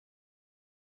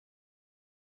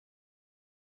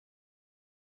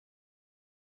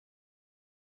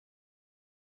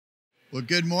Well,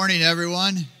 good morning,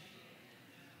 everyone,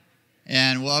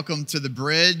 and welcome to the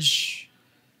bridge.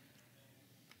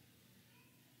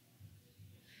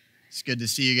 It's good to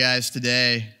see you guys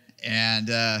today,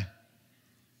 and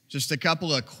just a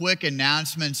couple of quick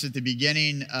announcements at the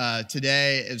beginning.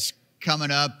 Today is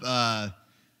coming up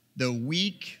the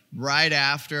week right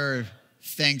after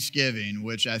Thanksgiving,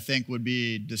 which I think would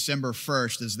be December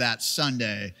 1st, is that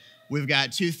Sunday. We've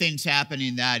got two things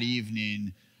happening that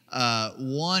evening.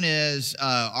 One is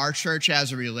our church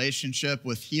has a relationship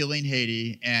with Healing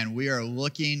Haiti, and we are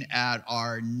looking at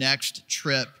our next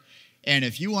trip. And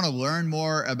if you want to learn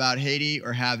more about Haiti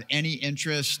or have any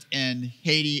interest in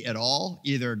Haiti at all,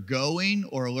 either going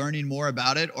or learning more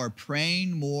about it or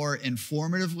praying more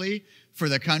informatively for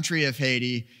the country of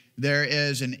Haiti, there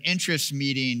is an interest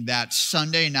meeting that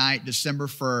Sunday night, December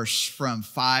 1st, from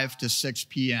 5 to 6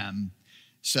 p.m.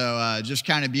 So just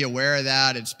kind of be aware of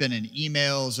that. It's been in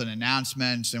emails and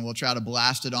announcements, and we'll try to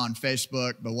blast it on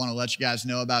Facebook, but want to let you guys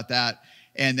know about that.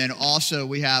 And then also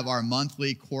we have our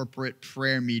monthly corporate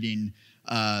prayer meeting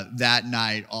that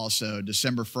night also,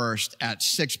 December 1st at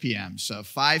 6 p.m. So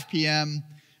 5 p.m.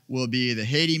 will be the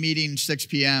Haiti meeting, 6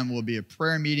 p.m. will be a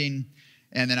prayer meeting.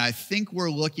 And then I think we're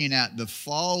looking at the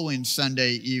following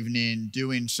Sunday evening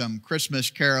doing some Christmas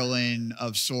caroling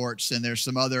of sorts, and there's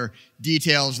some other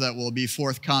details that will be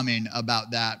forthcoming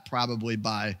about that probably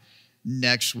by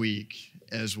next week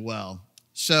as well.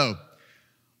 So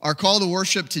our call to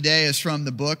worship today is from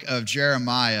the book of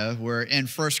Jeremiah. We're in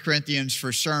 1 Corinthians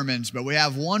for sermons, but we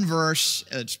have one verse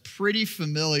that's pretty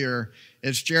familiar.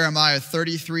 It's Jeremiah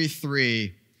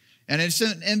 33:3. And it's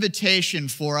an invitation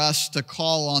for us to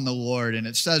call on the Lord. And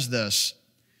it says this: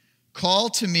 "Call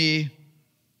to me,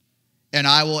 and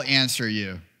I will answer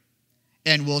you,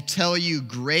 and will tell you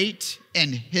great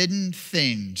and hidden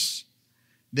things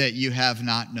that you have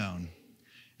not known."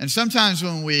 And sometimes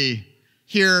when we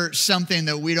hear something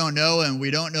that we don't know and we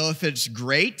don't know if it's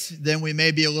great, then we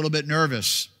may be a little bit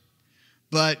nervous.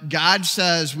 But God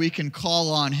says we can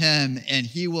call on him, and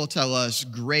he will tell us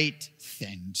great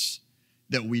things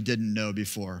that we didn't know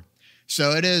before.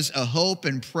 So it is a hope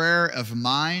and prayer of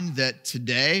mine that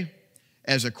today,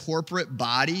 as a corporate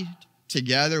body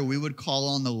together, we would call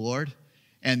on the Lord,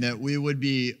 and that we would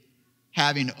be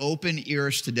having open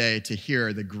ears today to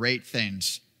hear the great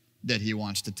things that he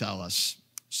wants to tell us.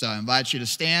 So I invite you to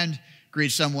stand,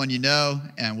 greet someone you know,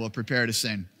 and we'll prepare to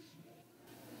sing.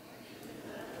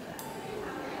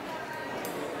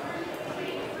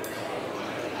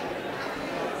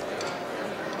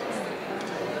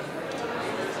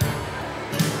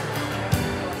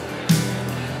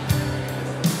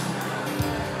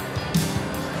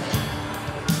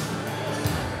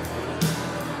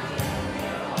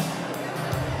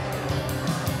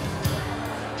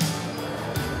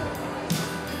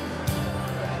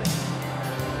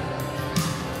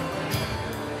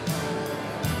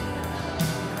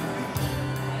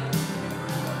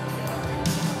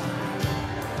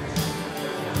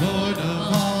 Lord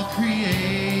of all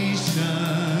creation,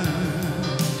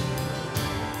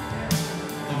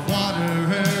 of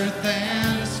water, earth,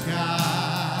 and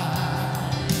sky.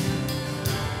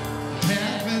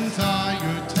 Heavens are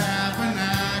your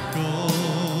tabernacle.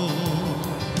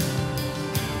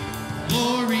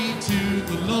 Glory to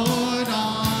the Lord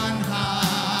on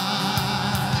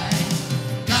high.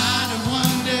 God of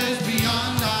wonders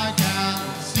beyond our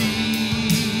galaxy,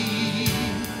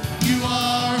 you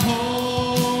are holy.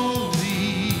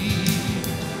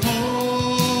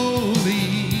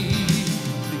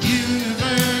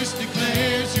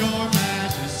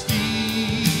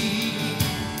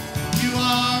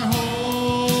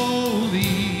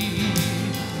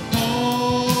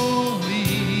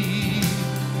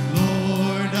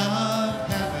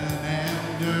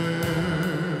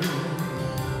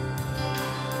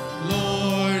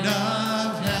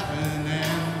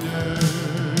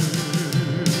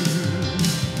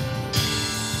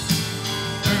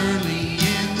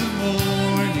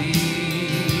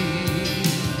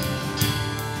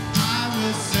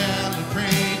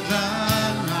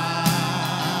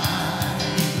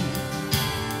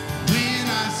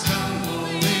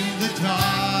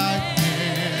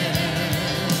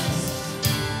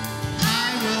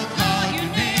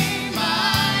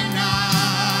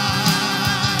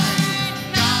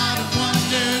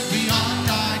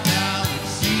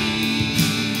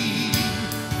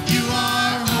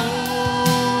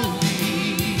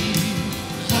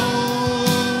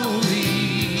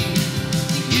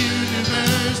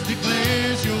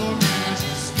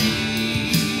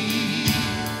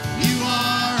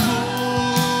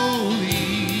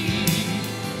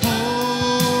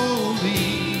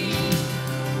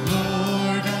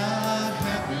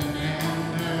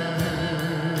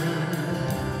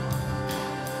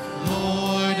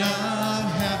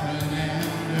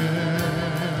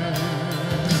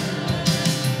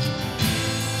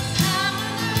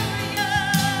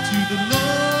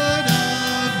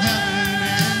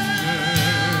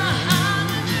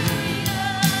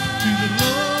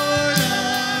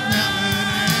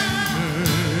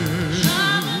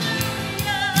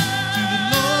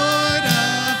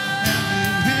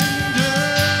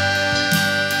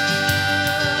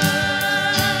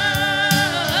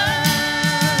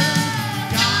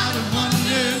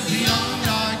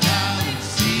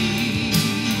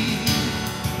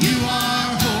 You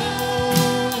are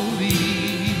holy,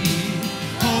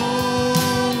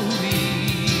 holy.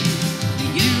 The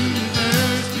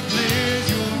universe declares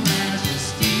your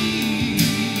majesty.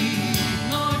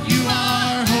 Lord, you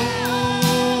are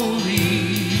holy,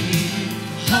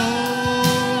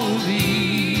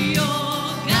 holy.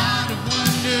 God of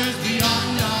wonders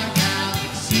beyond our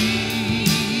galaxy.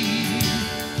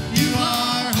 You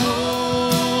are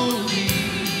holy,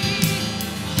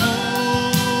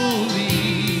 holy.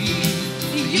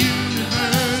 The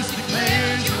universe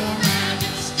declares your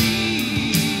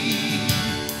majesty.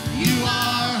 You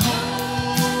are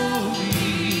holy,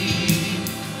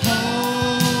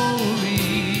 holy.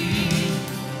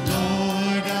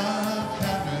 Lord of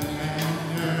heaven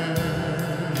and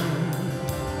earth.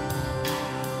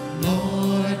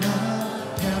 Lord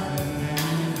of heaven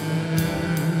and earth.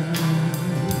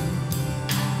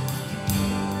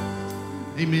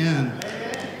 Amen.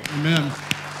 Amen.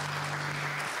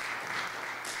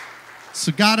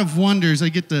 So, God of wonders, I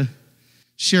get to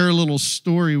share a little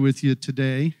story with you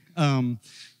today.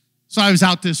 So I was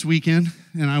out this weekend,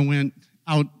 and I went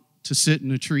out to sit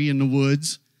in a tree in the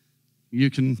woods.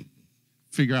 You can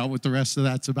figure out what the rest of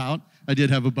that's about. I did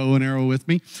have a bow and arrow with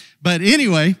me. But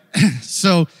anyway,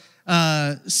 so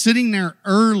sitting there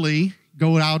early,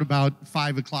 going out about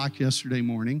 5 o'clock yesterday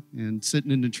morning and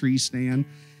sitting in the tree stand.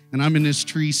 And I'm in this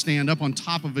tree stand up on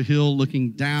top of a hill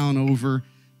looking down over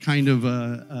kind of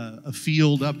a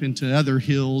field up into other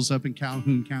hills up in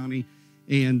Calhoun County,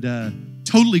 and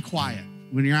totally quiet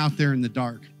when you're out there in the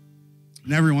dark.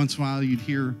 And every once in a while you'd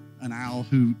hear an owl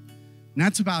hoot, and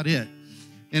that's about it.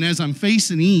 And as I'm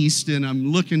facing east and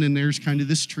I'm looking, and there's kind of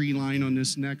this tree line on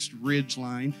this next ridge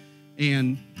line,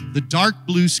 and the dark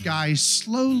blue sky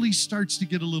slowly starts to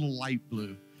get a little light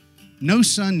blue. No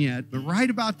sun yet, but right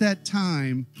about that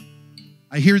time,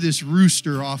 I hear this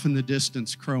rooster off in the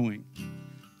distance crowing.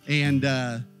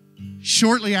 And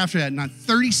shortly after that, not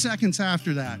 30 seconds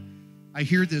after that, I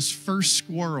hear this first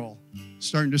squirrel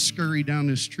starting to scurry down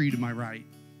this tree to my right.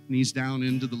 And he's down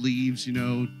into the leaves, you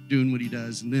know, doing what he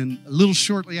does. And then a little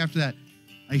shortly after that,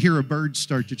 I hear a bird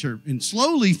start to chirp. And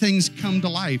slowly things come to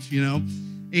life, you know.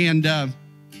 And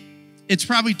it's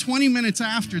probably 20 minutes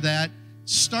after that,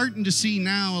 starting to see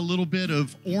now a little bit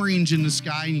of orange in the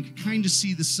sky. And you can kind of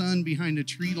see the sun behind the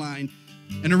tree line.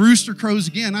 And a rooster crows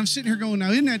again. I'm sitting here going,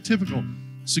 now, isn't that typical?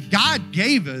 So God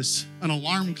gave us an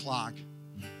alarm clock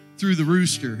through the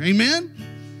rooster. Amen?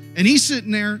 And he's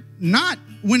sitting there, not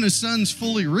when the sun's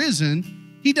fully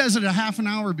risen. He does it a half an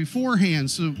hour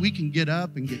beforehand so that we can get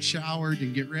up and get showered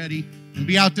and get ready and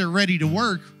be out there ready to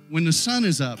work when the sun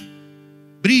is up.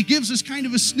 But he gives us kind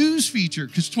of a snooze feature,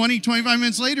 because 25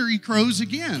 minutes later, he crows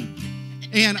again.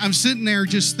 And I'm sitting there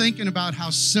just thinking about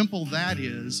how simple that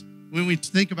is when we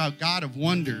think about God of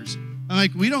wonders. I'm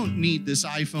like, we don't need this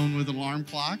iPhone with an alarm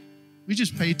clock. We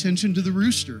just pay attention to the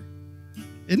rooster.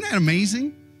 Isn't that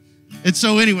amazing? And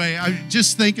so anyway, I was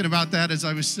just thinking about that as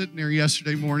I was sitting there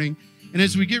yesterday morning. And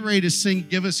as we get ready to sing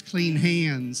Give Us Clean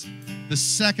Hands, the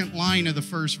second line of the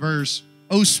first verse,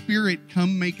 "Oh Spirit,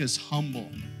 come make us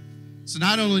humble." So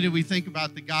not only did we think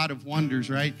about the God of wonders,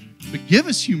 right? But give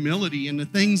us humility in the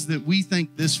things that we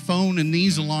think, this phone and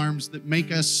these alarms that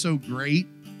make us so great.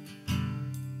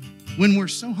 When we're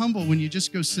so humble, when you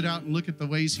just go sit out and look at the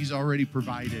ways he's already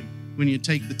provided, when you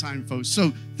take the time, folks.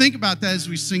 So think about that as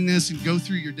we sing this and go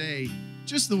through your day,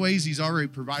 just the ways he's already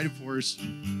provided for us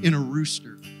in a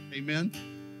rooster. Amen?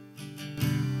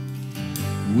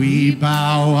 We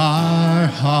bow our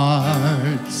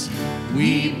hearts,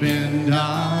 we bend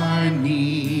our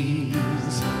knees.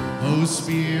 Oh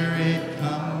Spirit,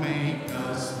 come make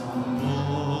us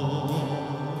humble.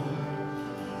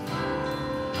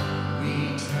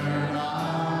 We turn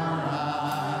our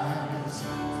eyes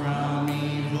from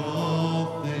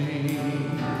evil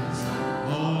things.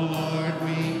 Oh Lord,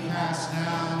 we cast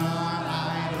down our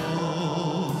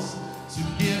idols. So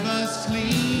give us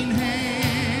clean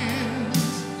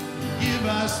hands, give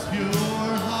us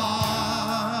pure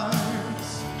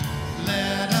hearts.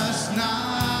 Let us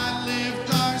not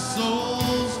lift our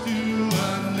souls to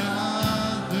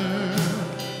another.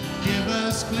 Give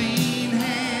us clean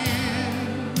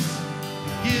hands,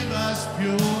 give us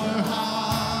pure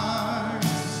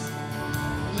hearts.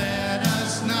 Let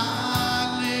us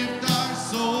not lift our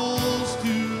souls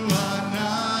to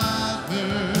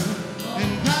another.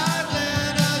 And God,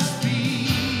 let us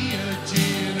be a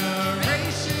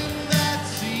generation that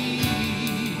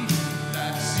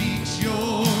seeks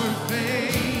your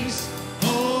face,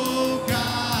 oh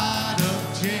God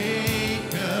of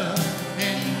Jacob.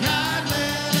 And God,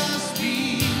 let us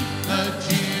be a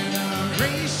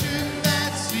generation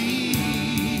that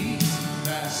seeks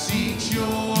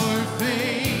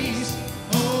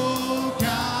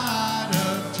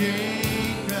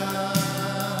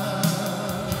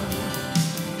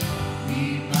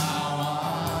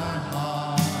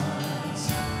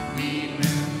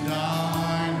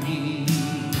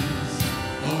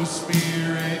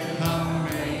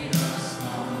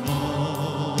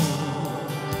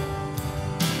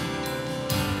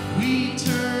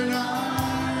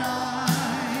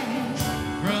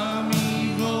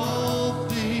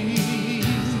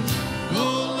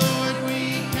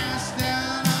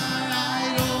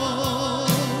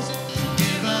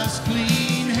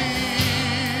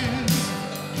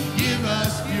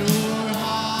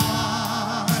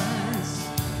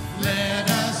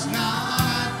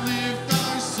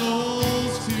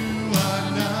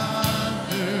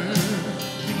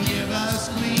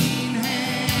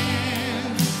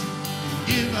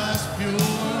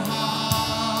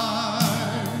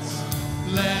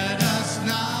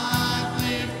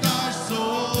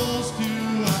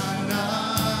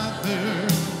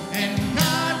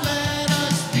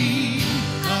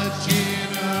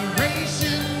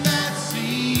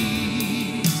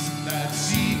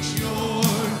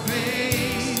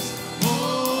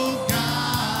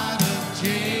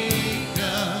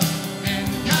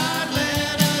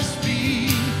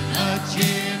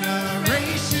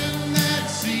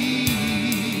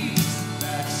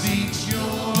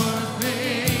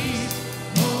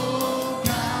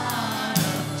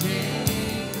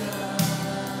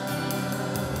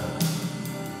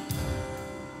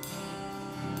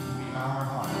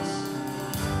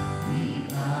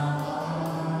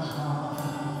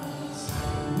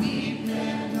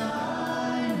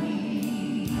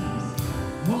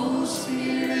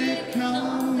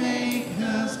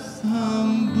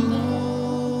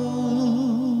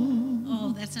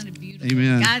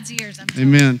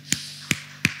Amen.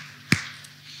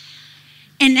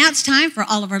 And now it's time for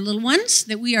all of our little ones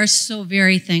that we are so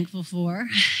very thankful for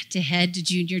to head to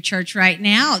junior church right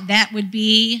now. That would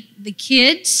be the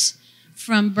kids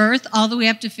from birth all the way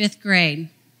up to 5th grade.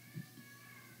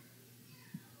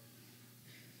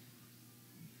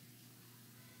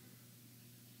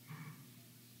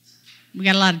 We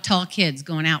got a lot of tall kids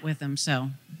going out with them, so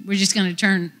we're just going to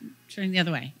turn the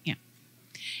other way. Yeah.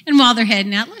 And while they're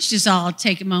heading out, let's just all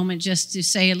take a moment just to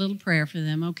say a little prayer for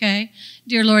them, okay?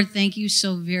 Dear Lord, thank you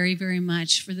so very, very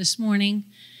much for this morning.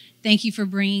 Thank you for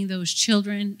bringing those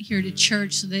children here to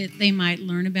church so that they might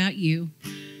learn about you.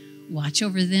 Watch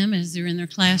over them as they're in their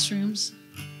classrooms.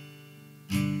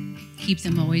 Keep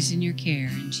them always in your care.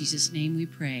 In Jesus' name we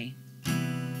pray.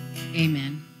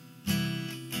 Amen.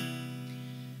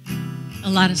 A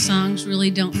lot of songs really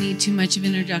don't need too much of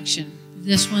introduction.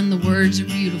 This one, the words are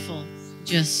beautiful.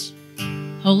 Just,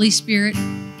 Holy Spirit,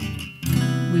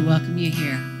 we welcome you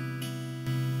here.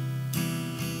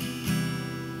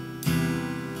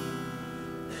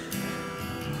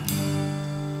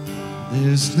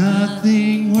 There's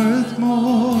nothing worth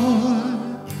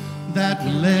more that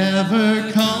will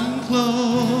ever come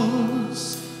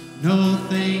close.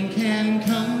 Nothing can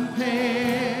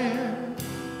compare.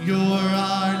 You're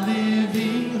our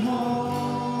living hope.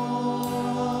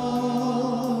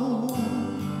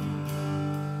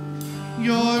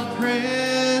 Your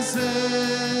presence,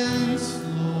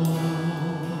 Lord.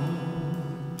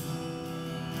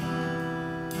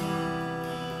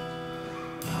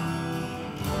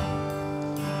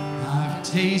 I've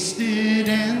tasted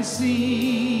and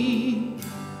seen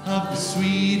of the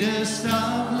sweetest of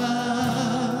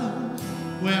love,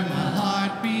 where my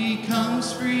heart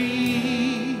becomes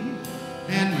free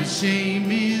and my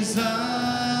shame is undone.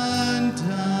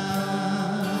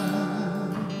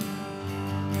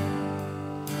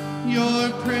 Your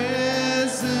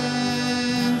presence,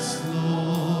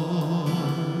 Lord.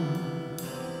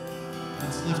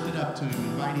 Let's lift it up to him,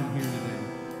 invite him here today.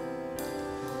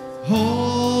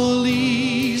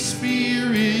 Holy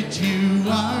Spirit, you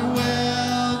are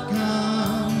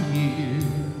welcome here.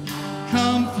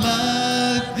 Come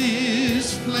flood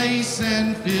this place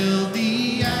and fill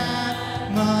the atmosphere.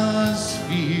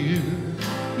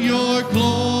 Your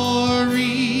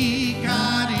glory,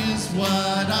 God, is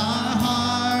what our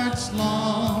hearts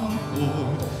long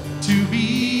for, to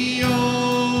be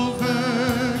overcome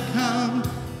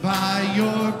by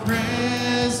your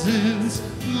presence,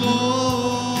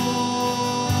 Lord.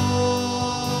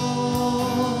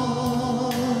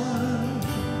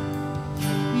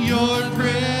 Your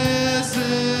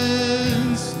presence,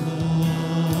 Lord.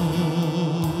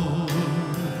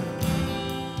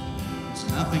 There's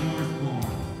nothing worth more.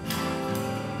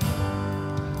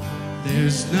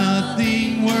 There's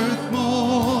nothing worth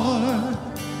more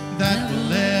that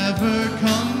will ever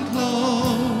come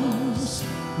close.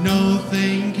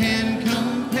 Nothing can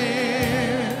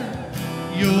compare.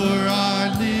 You're our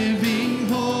living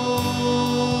hope.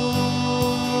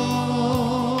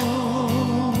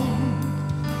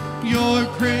 Your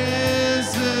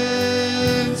presence,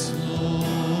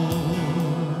 Lord.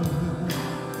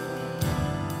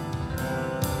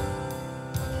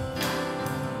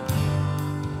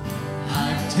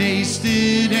 I've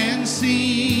tasted and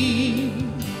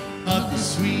seen of the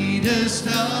sweetest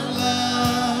of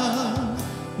love,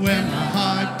 where my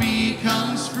heart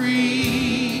becomes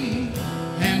free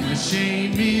and my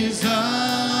shame is undone.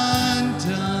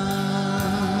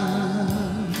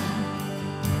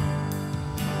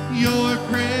 Your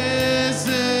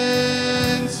presence,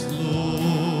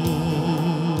 Lord.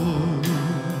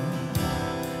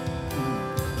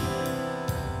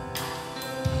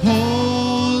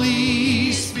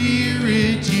 Holy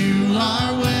Spirit, you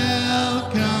are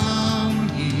welcome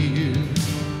here.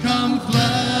 Come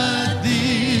flood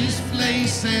this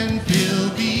place and fill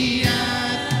the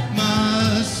atmosphere.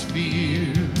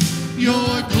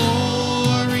 Your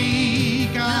glory,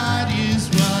 God, is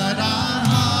what our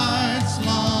hearts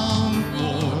long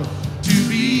for, to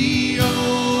be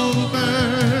overcome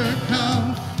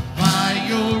by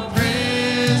your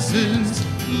presence,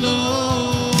 Lord.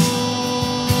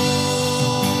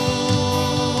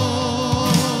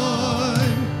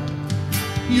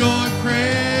 Your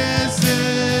presence,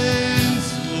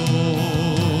 Lord.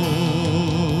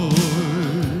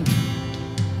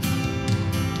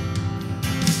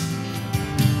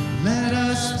 Let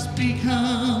us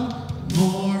become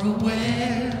more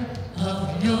aware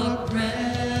of your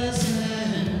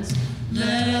presence.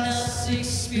 Let us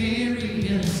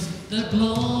experience the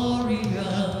glory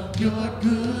of your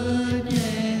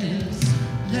goodness.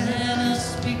 Let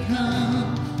us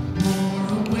become more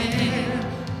aware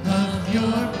of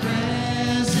your presence.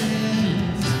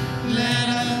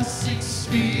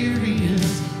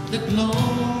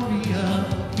 glory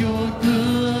of your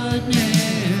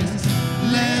goodness.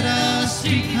 Let us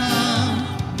become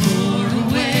more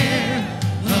aware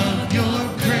of your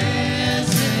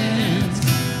presence.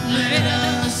 Let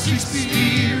us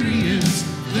experience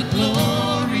the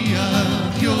glory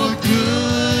of your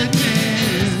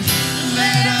goodness.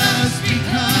 Let us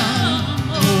become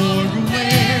more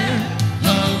aware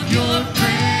of your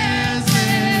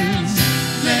presence.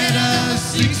 Let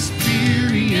us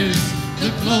experience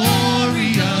the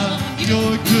glory of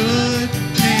your goodness,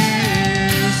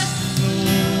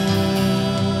 Lord.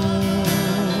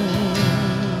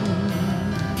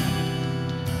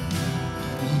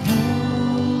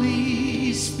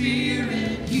 Holy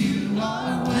Spirit, you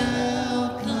are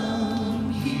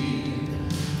welcome here.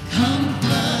 Come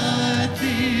flood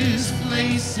this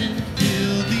place and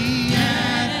fill the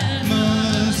atmosphere.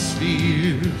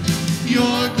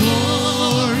 Your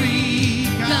glory,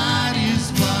 God,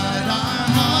 is what our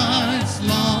hearts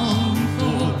long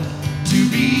for, to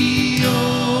be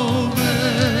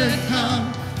overcome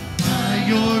by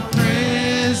your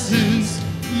presence,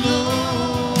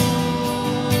 Lord.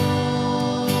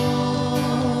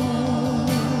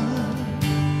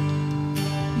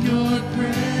 Your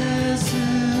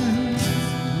presence,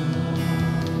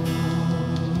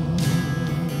 Lord.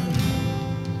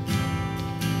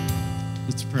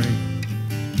 Let's pray.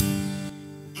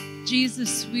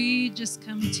 Jesus, we just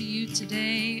come to you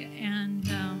today, and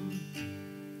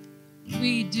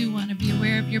we do want to be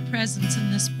aware of your presence in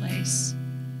this place.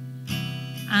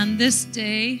 On this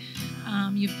day,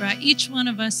 you've brought each one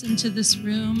of us into this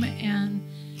room, and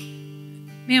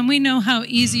man, we know how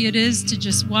easy it is to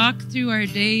just walk through our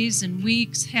days and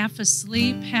weeks, half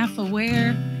asleep, half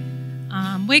aware.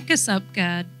 Wake us up,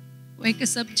 God. Wake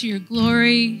us up to your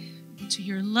glory, to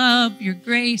your love, your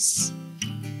grace.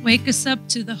 Wake us up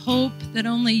to the hope that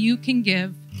only you can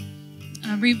give.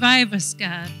 Revive us,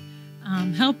 God.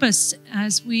 Help us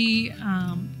as we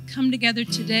come together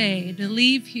today to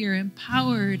leave here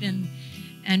empowered and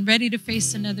ready to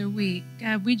face another week.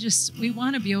 God, we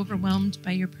want to be overwhelmed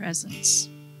by your presence.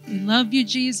 We love you,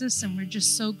 Jesus, and we're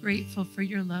just so grateful for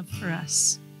your love for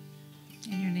us.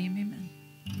 In your name, amen.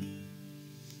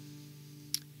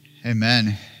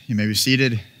 Amen. You may be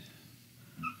seated.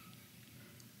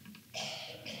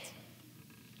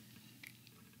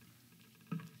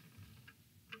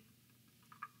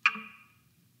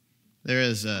 There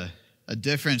is a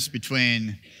difference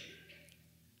between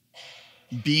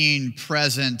being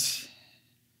present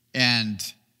and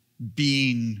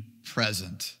being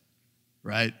present,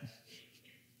 right?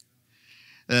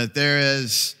 That there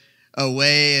is a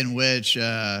way in which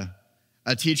a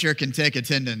teacher can take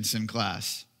attendance in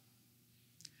class.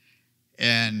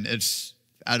 And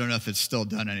I don't know if it's still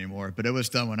done anymore, but it was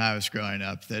done when I was growing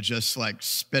up. They just like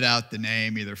spit out the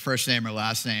name, either first name or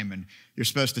last name, and you're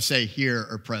supposed to say here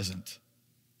or present.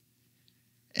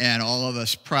 And all of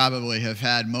us probably have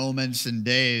had moments and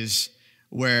days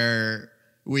where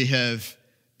we have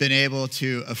been able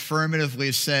to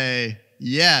affirmatively say,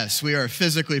 yes, we are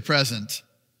physically present,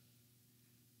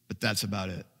 but that's about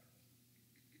it.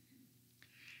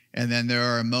 And then there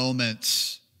are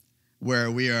moments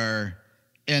where we are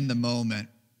in the moment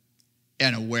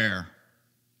and aware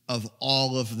of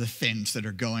all of the things that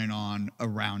are going on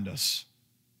around us.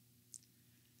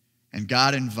 And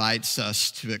God invites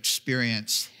us to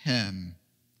experience him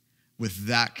with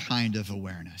that kind of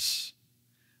awareness,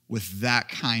 with that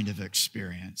kind of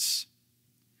experience.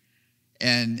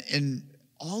 And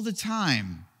all the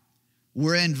time,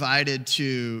 we're invited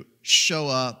to show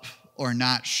up or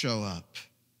not show up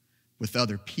with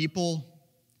other people,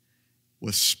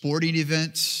 with sporting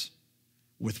events,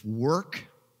 with work,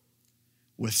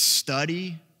 with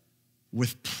study,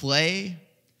 with play.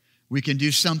 We can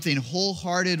do something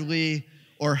wholeheartedly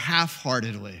or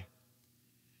half-heartedly.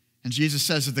 And Jesus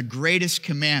says that the greatest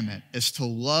commandment is to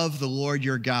love the Lord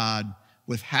your God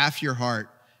with half your heart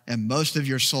and most of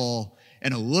your soul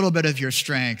and a little bit of your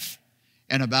strength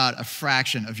and about a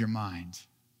fraction of your mind.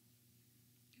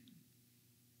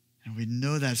 And we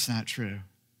know that's not true.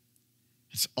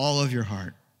 It's all of your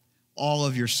heart, all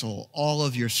of your soul, all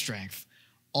of your strength,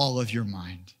 all of your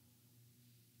mind.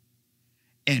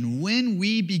 And when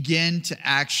we begin to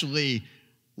actually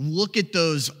look at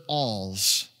those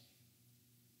alls,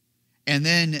 and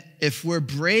then if we're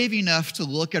brave enough to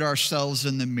look at ourselves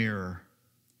in the mirror,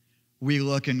 we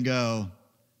look and go,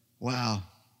 wow,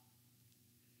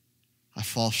 I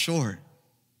fall short.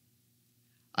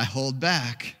 I hold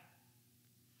back.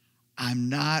 I'm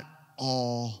not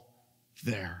all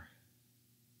there.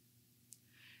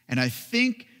 And I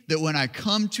think that when I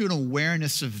come to an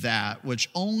awareness of that, which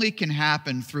only can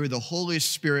happen through the Holy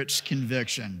Spirit's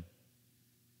conviction,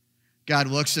 God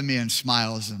looks at me and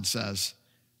smiles and says,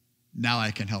 now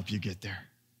I can help you get there.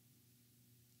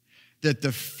 That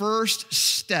the first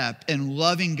step in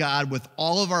loving God with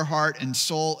all of our heart and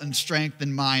soul and strength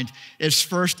and mind is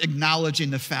first acknowledging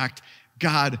the fact,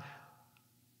 God,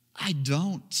 I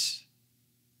don't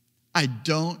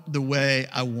the way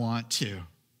I want to.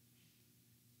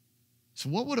 So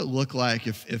what would it look like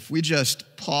if we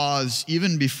just pause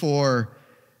even before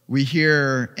we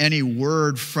hear any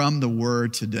word from the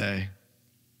Word today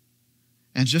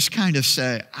and just kind of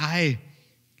say, I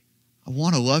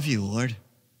want to love you, Lord.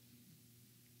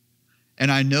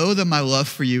 And I know that my love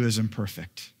for you is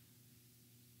imperfect,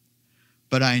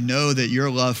 but I know that your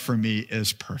love for me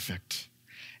is perfect.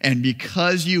 And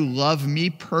because you love me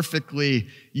perfectly,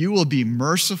 you will be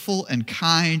merciful and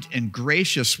kind and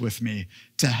gracious with me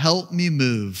to help me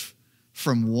move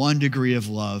from one degree of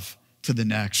love to the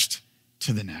next,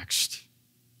 to the next.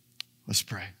 Let's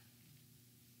pray.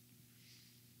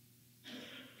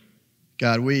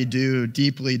 God, we do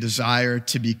deeply desire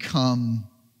to become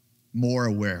more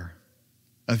aware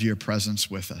of your presence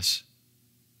with us.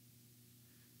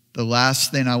 The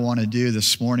last thing I want to do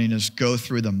this morning is go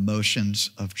through the motions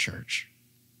of church.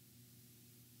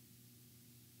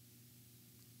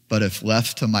 But if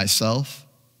left to myself,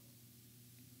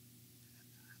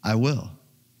 I will.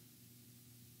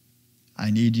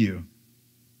 I need you.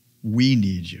 We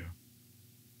need you.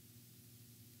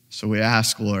 So we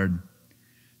ask, Lord,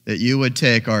 that you would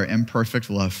take our imperfect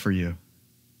love for you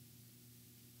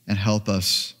and help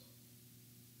us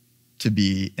to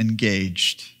be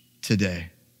engaged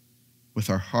today with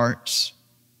our hearts,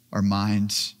 our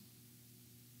minds,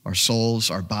 our souls,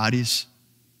 our bodies.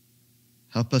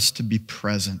 Help us to be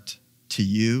present to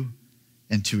you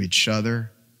and to each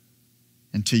other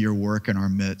and to your work in our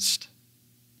midst.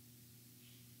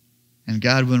 And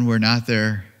God, when we're not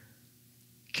there,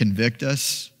 convict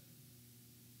us.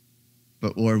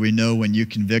 But Lord, we know when you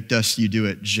convict us, you do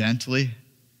it gently.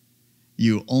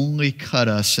 You only cut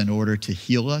us in order to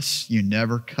heal us. You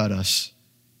never cut us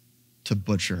to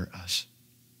butcher us.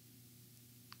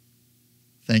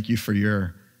 Thank you for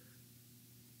your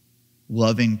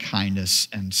loving kindness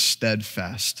and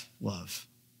steadfast love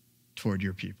toward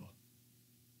your people.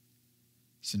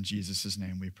 It's in Jesus'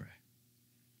 name we pray.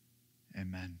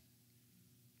 Amen.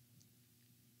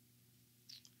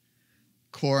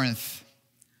 Corinth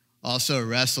also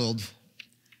wrestled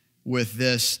with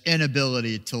this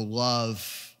inability to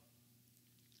love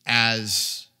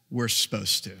as we're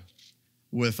supposed to,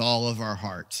 with all of our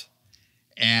heart.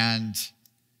 And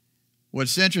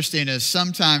what's interesting is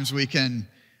sometimes we can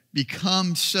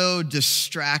become so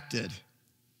distracted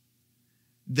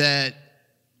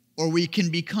or we can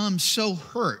become so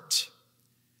hurt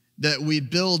that we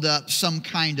build up some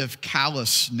kind of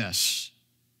callousness.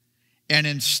 And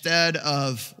instead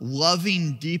of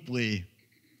loving deeply,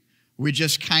 we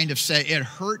just kind of say, it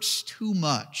hurts too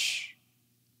much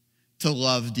to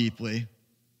love deeply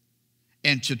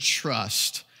and to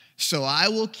trust. So I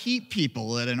will keep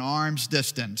people at an arm's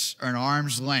distance or an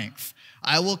arm's length.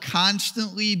 I will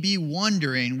constantly be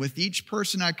wondering with each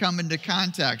person I come into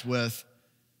contact with,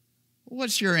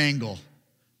 what's your angle?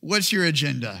 What's your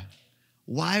agenda?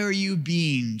 Why are you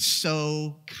being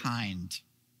so kind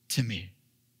to me?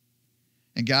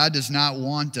 And God does not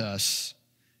want us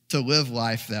to live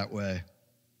life that way.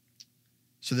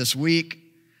 So this week,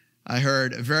 I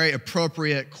heard a very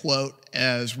appropriate quote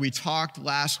as we talked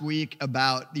last week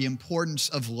about the importance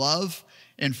of love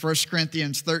in 1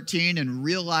 Corinthians 13 and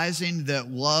realizing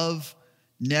that love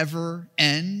never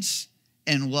ends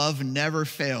and love never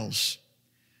fails,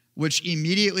 which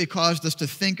immediately caused us to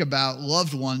think about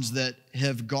loved ones that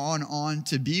have gone on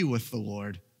to be with the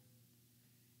Lord.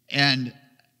 And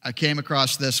I came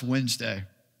across this Wednesday.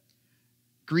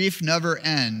 Grief never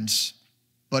ends,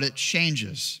 but it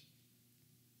changes.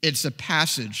 It's a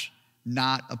passage,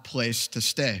 not a place to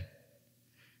stay.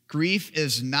 Grief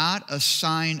is not a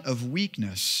sign of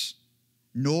weakness,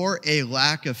 nor a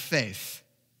lack of faith.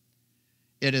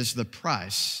 It is the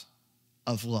price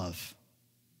of love.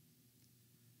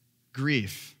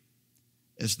 Grief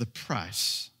is the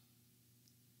price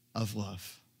of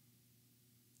love.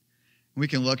 We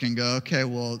can look and go, okay,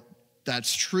 well,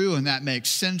 that's true and that makes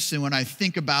sense. And when I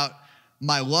think about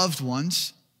my loved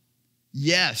ones,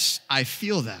 yes, I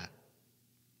feel that.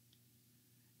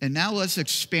 And now let's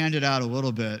expand it out a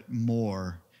little bit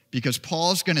more, because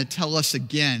Paul's going to tell us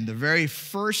again, the very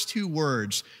first two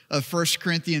words of 1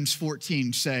 Corinthians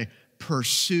 14 say,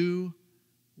 pursue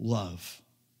love.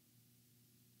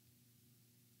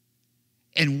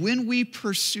 And when we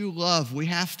pursue love, we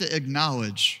have to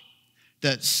acknowledge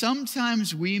that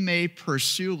sometimes we may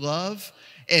pursue love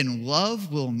and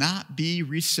love will not be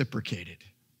reciprocated.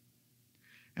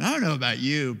 And I don't know about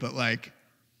you, but like,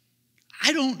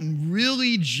 I don't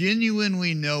really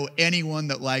genuinely know anyone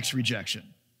that likes rejection.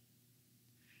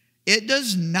 It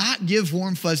does not give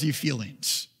warm, fuzzy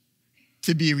feelings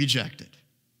to be rejected.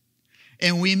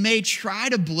 And we may try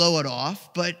to blow it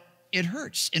off, but it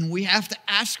hurts. And we have to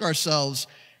ask ourselves,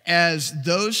 as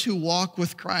those who walk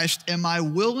with Christ, am I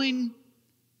willing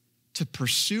to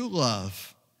pursue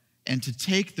love and to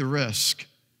take the risk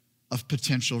of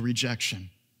potential rejection?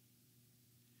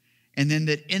 And then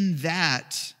that in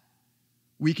that,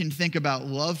 we can think about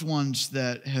loved ones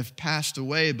that have passed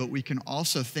away, but we can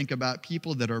also think about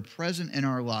people that are present in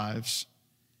our lives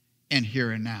and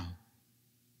here and now.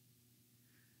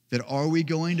 That are we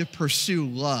going to pursue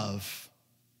love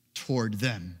toward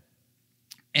them?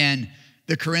 And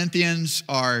the Corinthians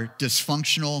are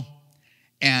dysfunctional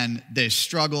and they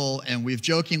struggle, and we've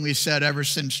jokingly said ever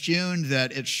since June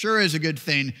that it sure is a good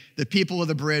thing the people of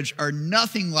the bridge are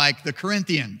nothing like the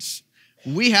Corinthians.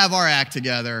 We have our act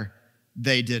together,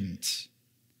 they didn't.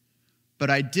 But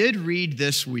I did read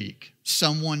this week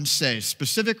someone say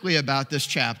specifically about this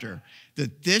chapter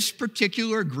that this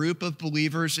particular group of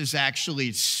believers is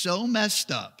actually so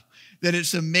messed up that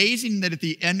it's amazing that at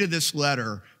the end of this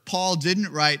letter, Paul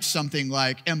didn't write something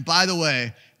like, and by the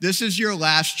way, this is your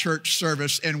last church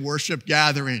service and worship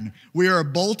gathering. We are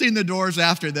bolting the doors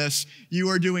after this. You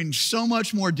are doing so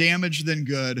much more damage than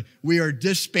good. We are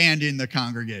disbanding the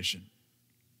congregation.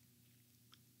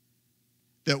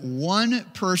 That one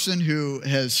person who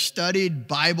has studied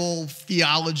Bible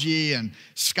theology and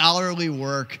scholarly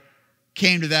work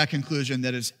came to that conclusion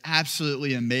that it's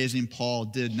absolutely amazing Paul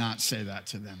did not say that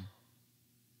to them.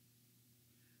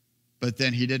 But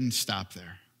then he didn't stop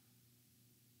there.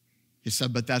 He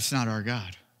said, but that's not our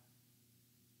God.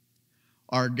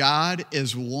 Our God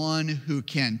is one who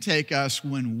can take us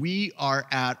when we are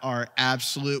at our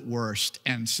absolute worst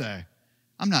and say,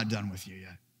 I'm not done with you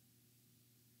yet.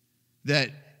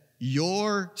 That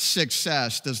your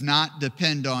success does not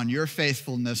depend on your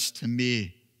faithfulness to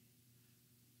me,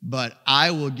 but I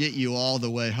will get you all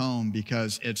the way home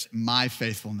because it's my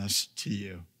faithfulness to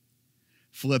you.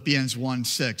 Philippians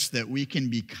 1:6, that we can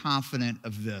be confident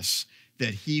of this,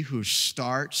 that he who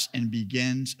starts and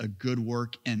begins a good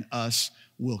work in us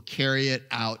will carry it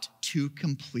out to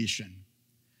completion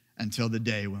until the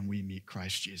day when we meet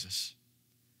Christ Jesus.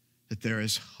 That there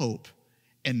is hope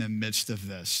in the midst of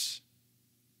this.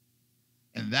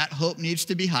 And that hope needs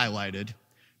to be highlighted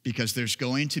because there's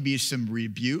going to be some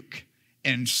rebuke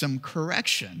and some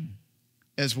correction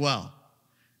as well.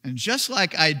 And just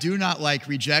like I do not like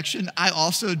rejection, I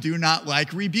also do not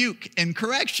like rebuke and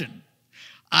correction.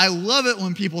 I love it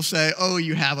when people say, oh,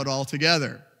 you have it all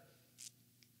together.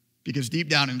 Because deep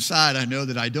down inside, I know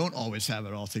that I don't always have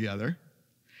it all together.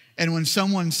 And when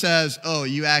someone says, oh,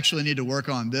 you actually need to work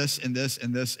on this and this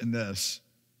and this and this,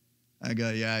 I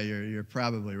go, yeah, you're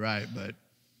probably right, but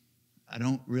I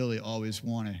don't really always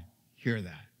want to hear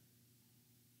that.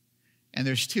 And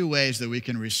there's two ways that we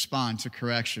can respond to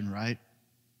correction, right?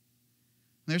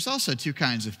 There's also two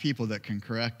kinds of people that can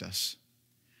correct us.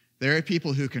 There are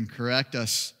people who can correct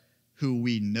us who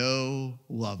we know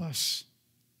love us.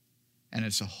 And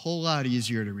it's a whole lot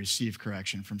easier to receive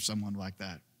correction from someone like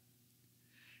that.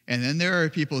 And then there are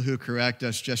people who correct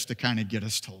us just to kind of get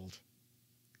us told.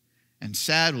 And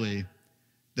sadly,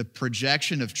 the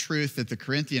projection of truth that the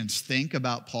Corinthians think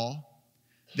about Paul,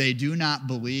 they do not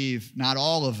believe, not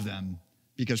all of them,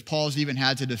 because Paul's even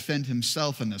had to defend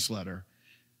himself in this letter.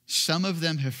 Some of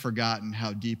them have forgotten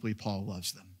how deeply Paul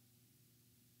loves them.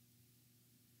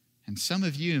 And some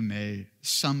of you may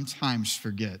sometimes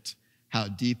forget how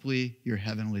deeply your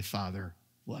Heavenly Father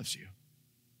loves you.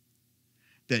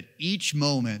 That each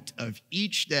moment of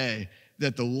each day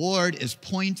that the Lord is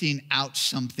pointing out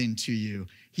something to you,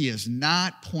 he is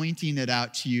not pointing it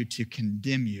out to you to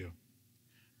condemn you,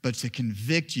 but to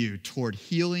convict you toward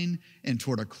healing and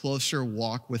toward a closer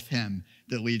walk with him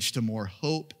that leads to more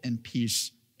hope and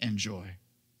peace and joy.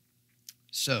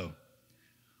 So,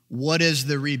 what is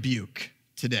the rebuke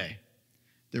today?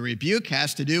 The rebuke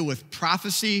has to do with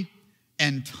prophecy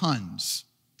and tongues.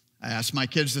 I asked my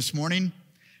kids this morning,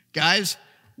 guys,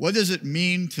 what does it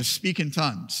mean to speak in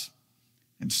tongues?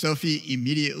 And Sophie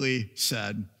immediately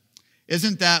said,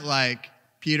 isn't that like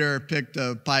Peter picked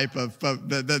a pipe of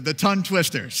the tongue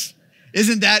twisters?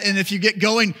 Isn't that, and if you get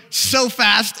going so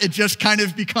fast, it just kind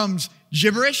of becomes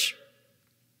gibberish?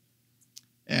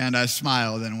 And I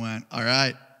smiled and went, all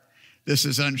right, this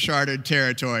is uncharted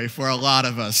territory for a lot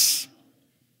of us.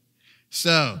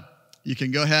 So you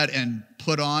can go ahead and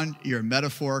put on your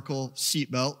metaphorical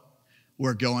seatbelt.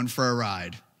 We're going for a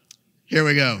ride. Here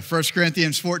we go. 1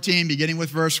 Corinthians 14, beginning with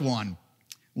verse 1.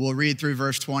 We'll read through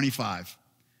verse 25.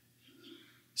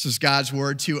 This is God's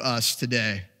word to us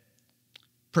today.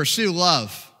 Pursue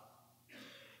love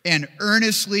and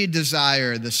earnestly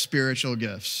desire the spiritual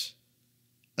gifts,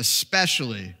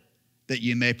 especially that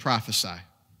you may prophesy.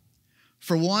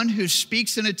 For one who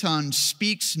speaks in a tongue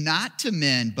speaks not to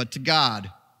men, but to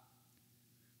God.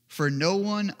 For no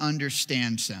one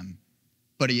understands him,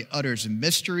 but he utters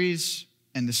mysteries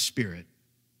in the Spirit.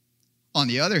 On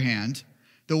the other hand,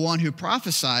 the one who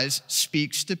prophesies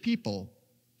speaks to people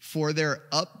for their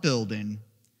upbuilding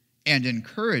and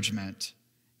encouragement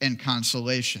and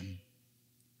consolation.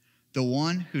 The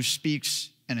one who speaks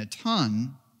in a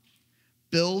tongue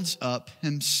builds up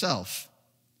himself,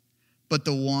 but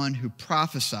the one who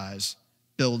prophesies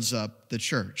builds up the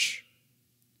church.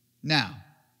 Now,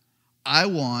 I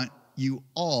want you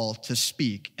all to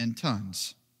speak in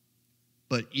tongues,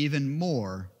 but even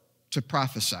more to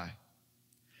prophesy.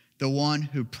 The one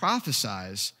who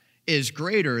prophesies is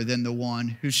greater than the one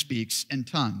who speaks in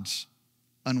tongues,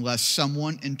 unless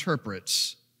someone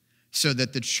interprets, so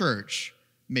that the church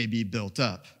may be built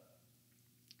up.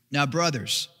 Now,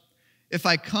 brothers, if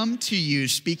I come to you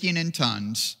speaking in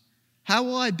tongues, how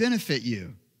will I benefit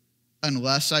you,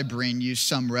 unless I bring you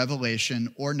some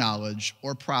revelation or knowledge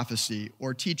or prophecy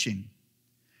or teaching?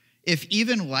 If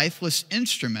even lifeless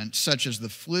instruments such as the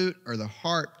flute or the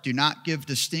harp do not give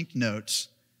distinct notes,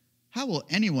 how will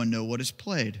anyone know what is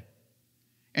played?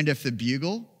 And if the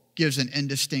bugle gives an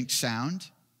indistinct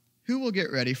sound, who will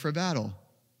get ready for battle?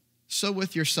 So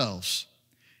with yourselves.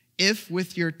 If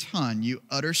with your tongue you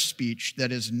utter speech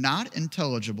that is not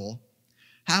intelligible,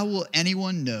 how will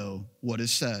anyone know what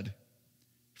is said?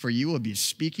 For you will be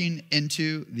speaking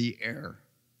into the air.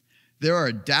 There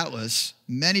are doubtless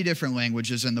many different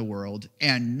languages in the world,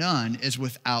 and none is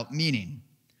without meaning.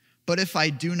 But if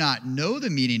I do not know the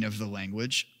meaning of the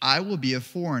language, I will be a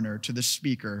foreigner to the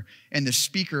speaker, and the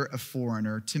speaker a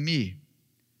foreigner to me.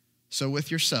 So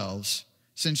with yourselves,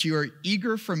 since you are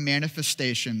eager for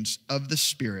manifestations of the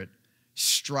Spirit,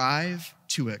 strive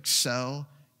to excel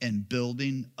in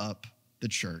building up the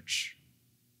church.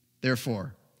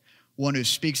 Therefore, one who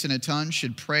speaks in a tongue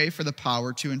should pray for the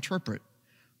power to interpret.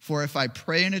 For if I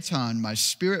pray in a tongue, my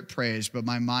spirit prays, but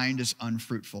my mind is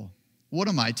unfruitful. What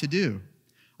am I to do?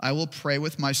 I will pray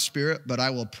with my spirit, but I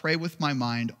will pray with my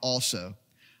mind also.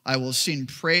 I will sing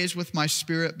praise with my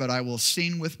spirit, but I will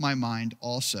sing with my mind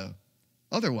also.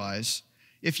 Otherwise,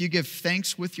 if you give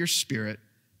thanks with your spirit,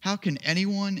 how can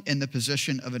anyone in the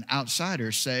position of an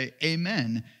outsider say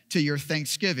amen to your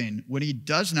thanksgiving when he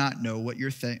does not know what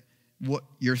your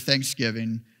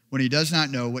thanksgiving, when he does not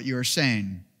know what you are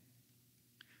saying?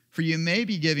 For you may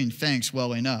be giving thanks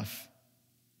well enough,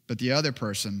 but the other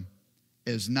person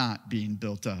is not being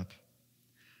built up.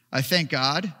 I thank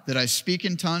God that I speak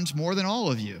in tongues more than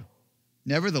all of you.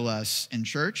 Nevertheless, in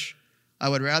church, I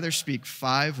would rather speak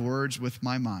 5 words with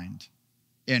my mind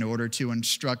in order to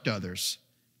instruct others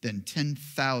than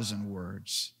 10,000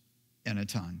 words in a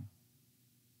tongue.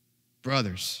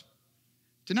 Brothers,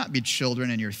 do not be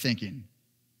children in your thinking.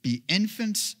 Be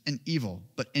infants in evil,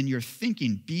 but in your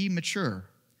thinking be mature.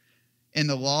 In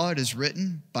the law it is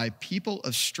written, by people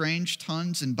of strange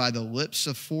tongues and by the lips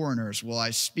of foreigners will I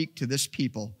speak to this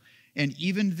people, and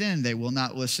even then they will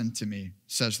not listen to me,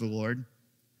 says the Lord.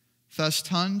 Thus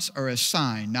tongues are a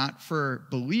sign not for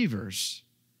believers,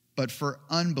 but for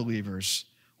unbelievers,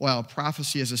 while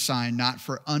prophecy is a sign not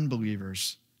for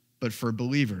unbelievers, but for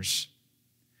believers.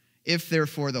 If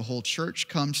therefore the whole church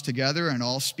comes together and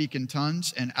all speak in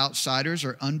tongues, and outsiders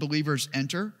or unbelievers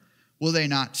enter, will they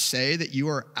not say that you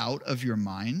are out of your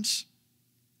minds?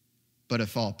 But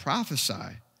if all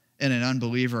prophesy and an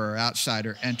unbeliever or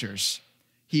outsider enters,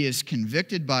 he is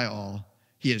convicted by all,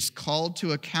 he is called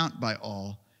to account by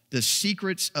all, the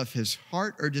secrets of his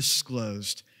heart are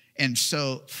disclosed, and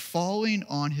so falling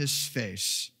on his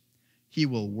face, he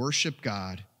will worship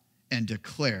God and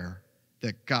declare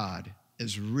that God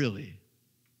is really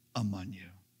among you.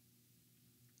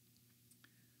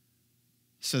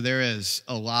 So there is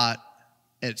a lot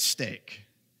at stake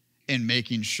in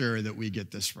making sure that we get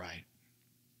this right.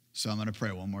 So I'm going to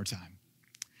pray one more time.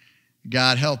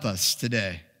 God, help us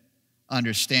today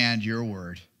understand your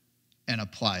word and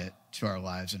apply it to our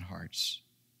lives and hearts.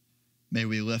 May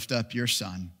we lift up your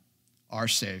Son, our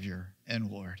Savior and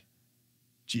Lord,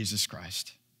 Jesus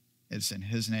Christ. It's in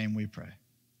his name we pray.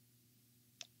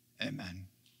 Amen.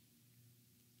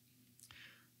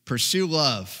 Pursue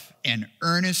love and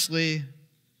earnestly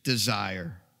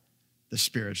desire the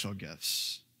spiritual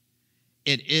gifts.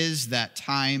 It is that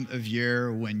time of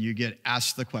year when you get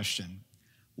asked the question,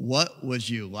 what would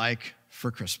you like for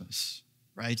Christmas,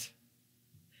 right?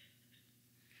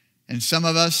 And some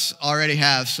of us already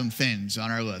have some things on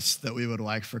our list that we would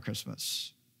like for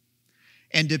Christmas.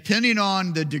 And depending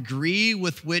on the degree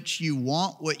with which you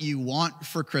want what you want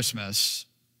for Christmas,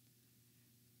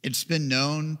 it's been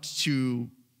known to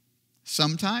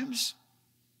sometimes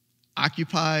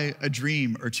occupy a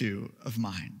dream or two of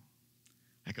mine.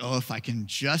 Like, oh, if I can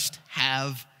just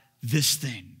have this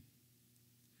thing,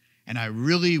 and I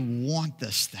really want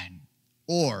this thing.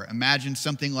 Or imagine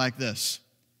something like this.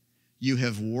 You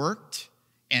have worked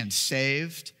and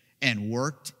saved and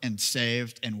worked and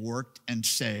saved and worked and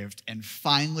saved, and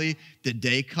finally the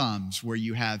day comes where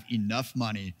you have enough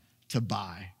money to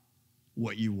buy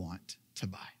what you want to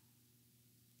buy.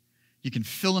 You can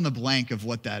fill in the blank of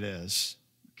what that is,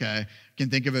 okay? I can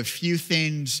think of a few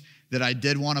things that I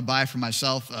did want to buy for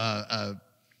myself.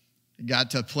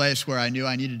 Got to a place where I knew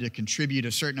I needed to contribute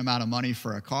a certain amount of money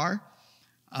for a car.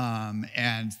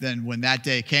 And then when that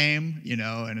day came, you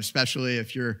know, and especially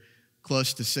if you're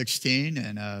close to 16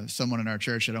 and someone in our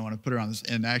church, I don't want to put her on this,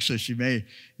 and actually she may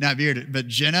not be here, but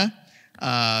Jenna,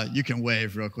 you can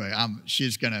wave real quick.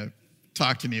 She's going to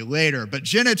talk to me later, but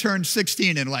Jenna turned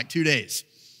 16 in like 2 days,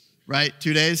 right?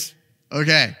 2 days?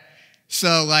 Okay.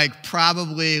 So like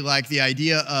probably like the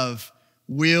idea of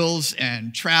wheels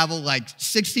and travel, like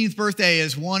 16th birthday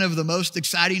is one of the most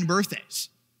exciting birthdays.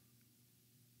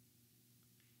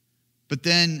 But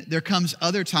then there comes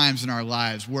other times in our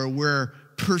lives where we're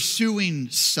pursuing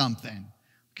something,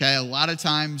 okay? A lot of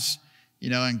times, you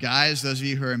know, and guys, those of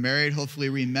you who are married, hopefully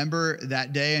remember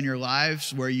that day in your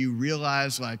lives where you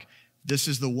realize, like, this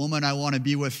is the woman I want to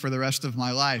be with for the rest of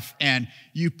my life. And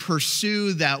you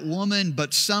pursue that woman,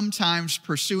 but sometimes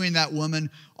pursuing that woman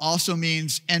also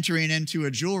means entering into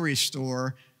a jewelry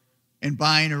store and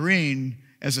buying a ring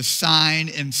as a sign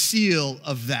and seal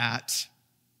of that.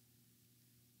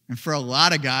 And for a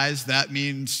lot of guys, that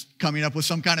means coming up with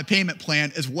some kind of payment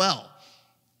plan as well.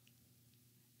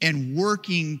 And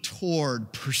working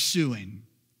toward pursuing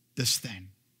this thing.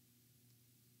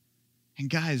 And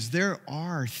guys, there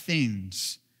are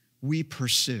things we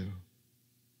pursue.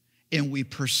 And we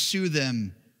pursue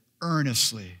them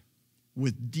earnestly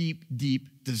with deep,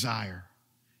 deep desire.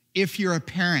 If you're a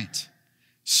parent,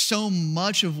 so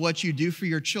much of what you do for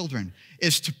your children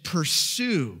is to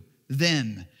pursue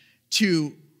them,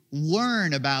 to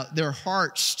learn about their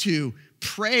hearts, to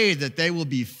pray that they will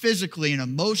be physically and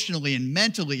emotionally and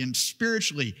mentally and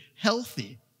spiritually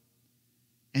healthy.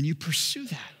 And you pursue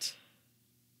that.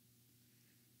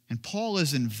 And Paul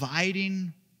is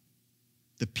inviting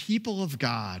the people of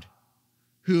God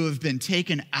who have been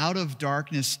taken out of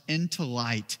darkness into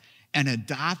light and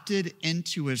adopted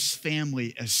into his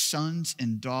family as sons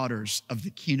and daughters of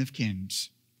the King of Kings.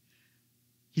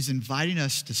 He's inviting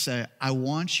us to say, I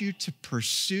want you to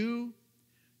pursue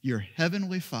your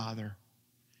heavenly Father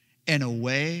in a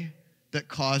way that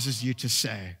causes you to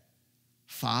say,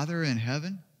 Father in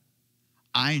heaven,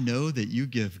 I know that you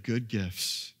give good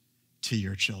gifts to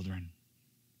your children.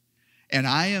 And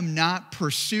I am not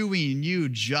pursuing you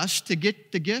just to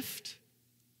get the gift,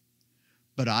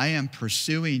 but I am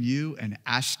pursuing you and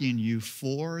asking you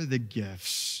for the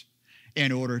gifts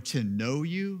in order to know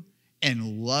you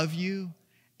and love you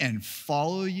and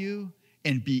follow you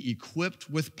and be equipped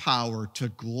with power to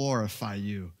glorify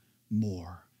you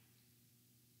more.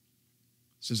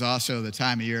 This is also the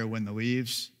time of year when the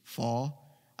leaves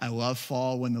fall. I love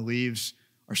fall when the leaves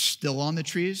are still on the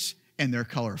trees and they're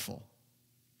colorful.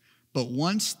 But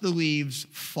once the leaves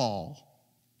fall,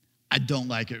 I don't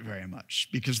like it very much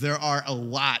because there are a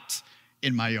lot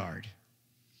in my yard.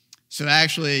 So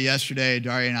actually yesterday,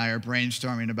 Daria and I are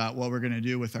brainstorming about what we're going to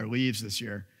do with our leaves this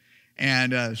year.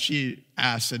 And she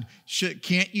asked,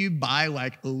 can't you buy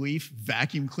like a leaf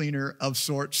vacuum cleaner of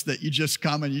sorts that you just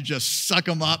come and you just suck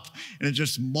them up and it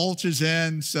just mulches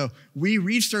in? So we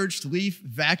researched leaf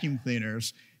vacuum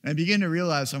cleaners and I began to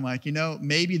realize, I'm like, you know,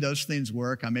 maybe those things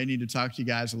work. I may need to talk to you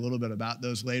guys a little bit about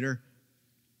those later.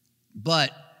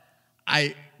 But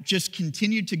I just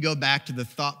continued to go back to the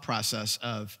thought process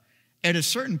of, at a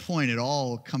certain point, it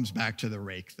all comes back to the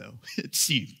rake, though, it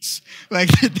seems. Like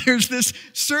there's this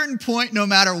certain point, no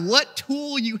matter what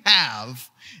tool you have,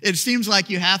 it seems like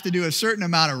you have to do a certain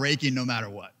amount of raking no matter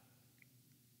what.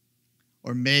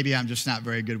 Or maybe I'm just not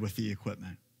very good with the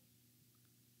equipment.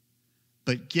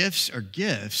 But gifts are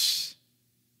gifts,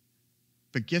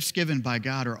 but gifts given by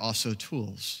God are also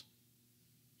tools.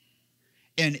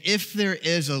 And if there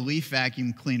is a leaf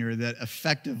vacuum cleaner that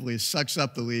effectively sucks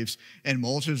up the leaves and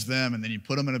mulches them, and then you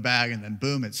put them in a bag, and then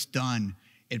boom, it's done,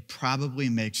 it probably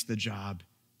makes the job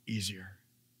easier.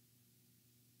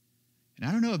 And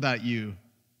I don't know about you,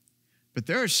 But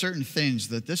there are certain things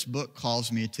that this book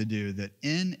calls me to do that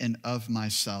in and of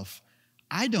myself,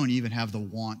 I don't even have the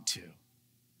want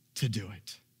to do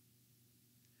it.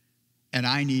 And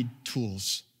I need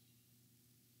tools.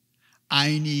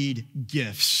 I need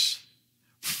gifts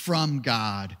from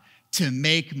God to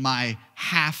make my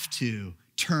have to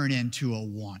turn into a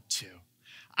want to.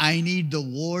 I need the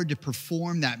Lord to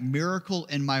perform that miracle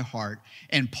in my heart.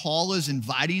 And Paul is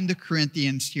inviting the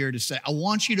Corinthians here to say, I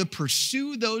want you to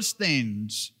pursue those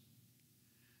things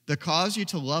that cause you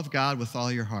to love God with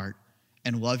all your heart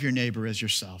and love your neighbor as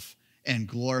yourself and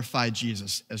glorify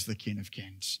Jesus as the King of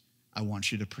Kings. I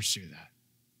want you to pursue that.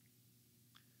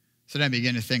 So then I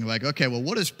begin to think like, okay, well,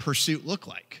 what does pursuit look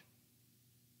like?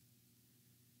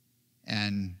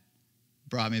 And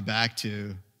brought me back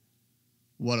to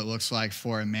what it looks like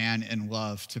for a man in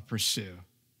love to pursue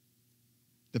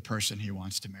the person he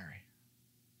wants to marry.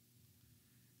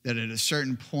 That at a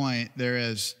certain point, there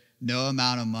is no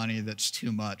amount of money that's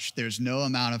too much. There's no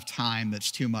amount of time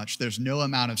that's too much. There's no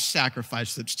amount of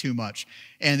sacrifice that's too much.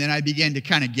 And then I began to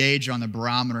kind of gauge on the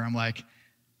barometer. I'm like,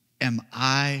 am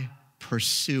I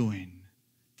pursuing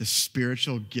the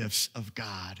spiritual gifts of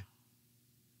God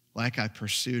like I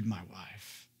pursued my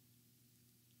wife?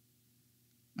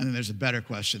 And then there's a better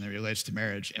question that relates to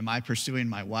marriage. Am I pursuing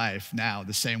my wife now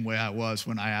the same way I was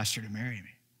when I asked her to marry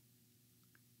me?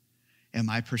 Am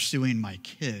I pursuing my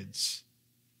kids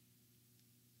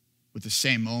with the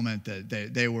same moment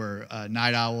that they were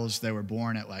night owls? They were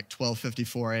born at like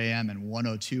 12:54 a.m. and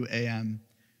 1:02 a.m.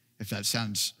 If that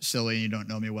sounds silly and you don't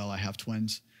know me well, I have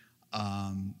twins.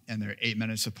 And they're 8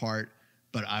 minutes apart.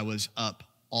 But I was up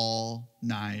all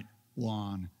night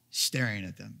long staring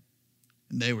at them.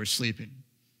 And they were sleeping.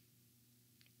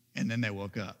 And then they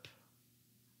woke up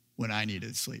when I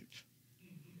needed sleep.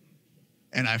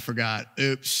 And I forgot,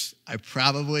 oops, I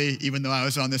probably, even though I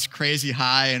was on this crazy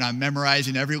high and I'm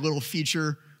memorizing every little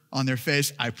feature on their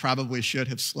face, I probably should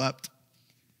have slept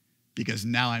because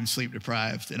now I'm sleep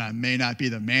deprived and I may not be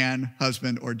the man,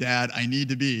 husband, or dad I need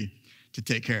to be to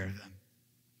take care of them.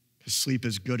 Because sleep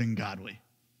is good and godly.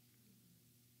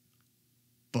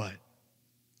 But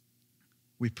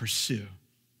we pursue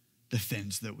the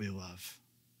things that we love.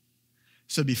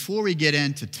 So before we get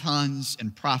into tongues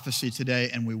and prophecy today,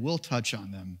 and we will touch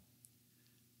on them,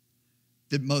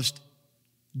 the most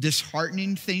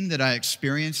disheartening thing that I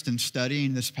experienced in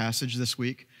studying this passage this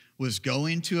week was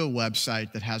going to a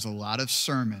website that has a lot of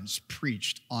sermons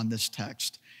preached on this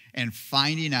text and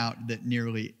finding out that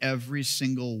nearly every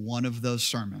single one of those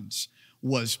sermons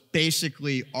was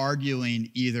basically arguing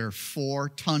either for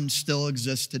tongues still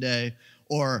exist today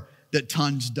or that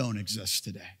tongues don't exist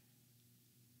today.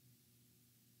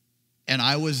 And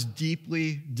I was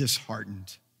deeply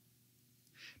disheartened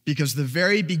because the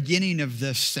very beginning of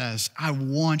this says, I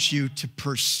want you to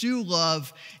pursue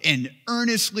love and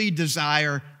earnestly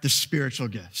desire the spiritual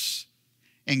gifts.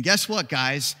 And guess what,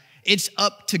 guys? It's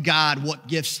up to God what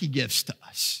gifts he gives to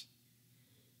us.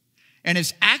 And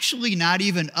it's actually not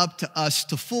even up to us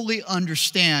to fully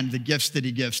understand the gifts that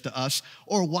he gives to us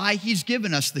or why he's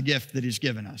given us the gift that he's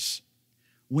given us.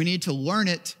 We need to learn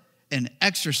it and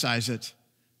exercise it.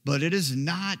 But it is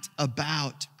not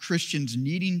about Christians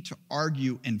needing to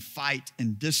argue and fight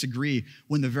and disagree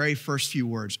when the very first few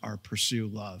words are pursue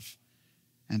love.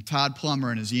 And Todd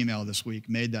Plummer in his email this week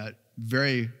made that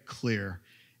very clear.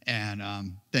 And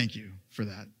thank you for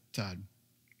that, Todd.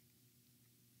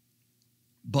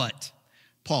 But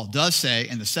Paul does say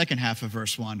in the second half of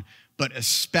verse 1, but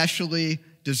especially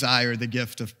desire the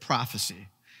gift of prophecy.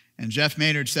 And Jeff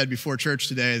Maynard said before church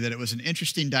today that it was an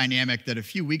interesting dynamic that a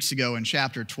few weeks ago in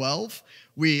chapter 12,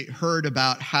 we heard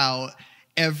about how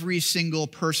every single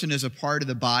person is a part of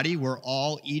the body. We're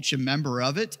all each a member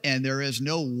of it, and there is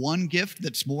no one gift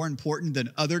that's more important than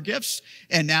other gifts.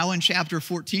 And now in chapter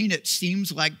 14, it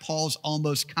seems like Paul's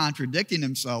almost contradicting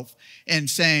himself and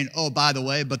saying, oh, by the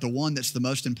way, but the one that's the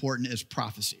most important is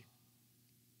prophecy.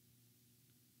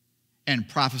 And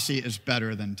prophecy is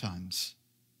better than tongues.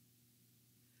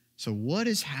 So what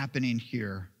is happening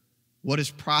here? What is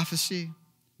prophecy?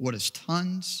 What is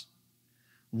tongues?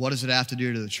 What does it have to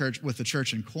do to the church with the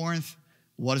church in Corinth?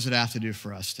 What does it have to do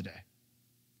for us today?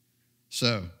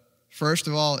 So, first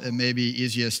of all, it may be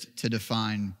easiest to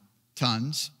define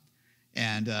tongues.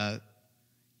 And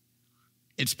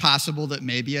it's possible that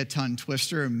maybe a tongue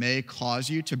twister may cause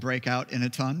you to break out in a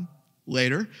tongue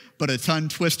later, but a tongue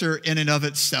twister in and of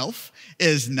itself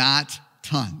is not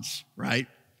tongues, right?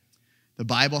 The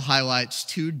Bible highlights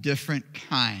two different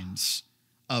kinds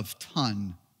of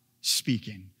tongue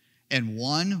speaking. And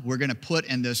one we're going to put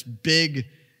in this big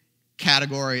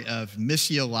category of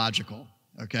missiological,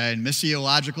 okay? And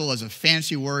missiological is a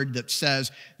fancy word that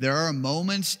says there are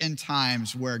moments and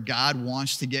times where God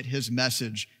wants to get his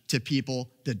message to people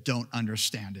that don't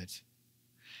understand it.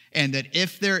 And that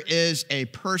if there is a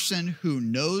person who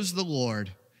knows the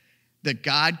Lord, that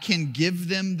God can give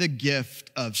them the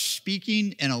gift of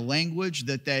speaking in a language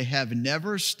that they have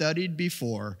never studied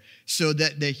before so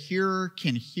that the hearer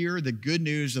can hear the good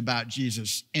news about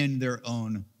Jesus in their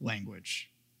own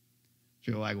language.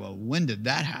 You're like, well, when did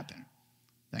that happen?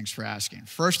 Thanks for asking.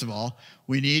 First of all,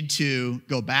 we need to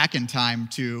go back in time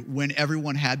to when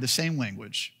everyone had the same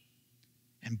language.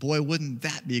 And boy, wouldn't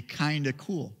that be kind of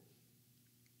cool?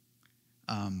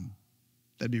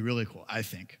 That'd be really cool, I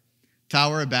think.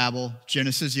 Tower of Babel,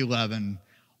 Genesis 11,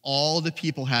 all the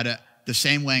people had the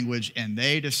same language, and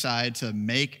they decide to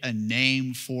make a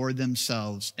name for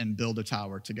themselves and build a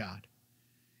tower to God.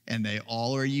 And they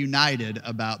all are united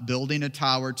about building a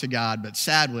tower to God, but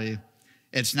sadly,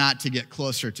 it's not to get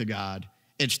closer to God.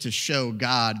 It's to show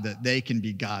God that they can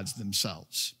be gods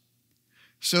themselves.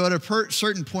 So at a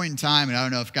certain point in time, and I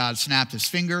don't know if God snapped his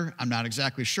finger, I'm not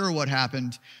exactly sure what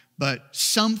happened, but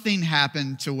something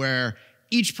happened to where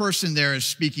each person there is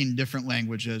speaking different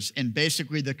languages, and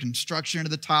basically the construction of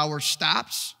the tower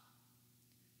stops,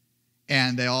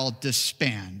 and they all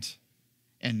disband.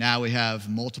 And now we have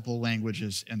multiple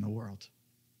languages in the world.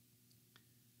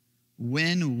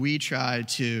 When we try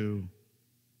to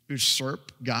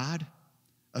usurp God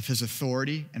of his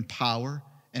authority and power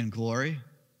and glory,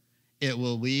 it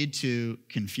will lead to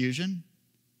confusion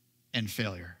and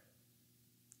failure.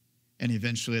 And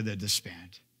eventually they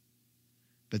disband.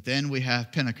 But then we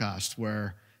have Pentecost,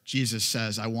 where Jesus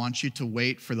says, I want you to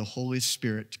wait for the Holy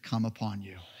Spirit to come upon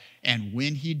you. And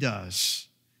when he does,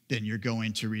 then you're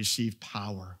going to receive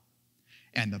power.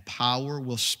 And the power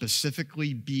will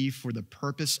specifically be for the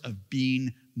purpose of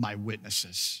being my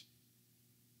witnesses.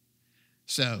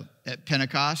 So at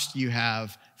Pentecost, you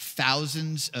have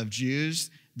thousands of Jews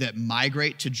that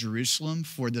migrate to Jerusalem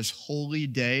for this holy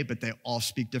day, but they all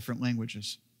speak different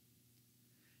languages.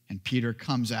 And Peter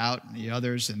comes out and the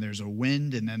others, and there's a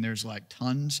wind, and then there's like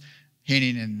tons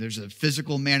hitting, and there's a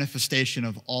physical manifestation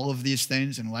of all of these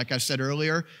things. And like I said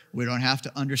earlier, we don't have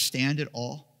to understand it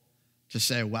all to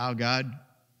say, wow, God,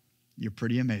 you're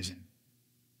pretty amazing.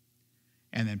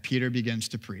 And then Peter begins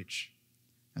to preach.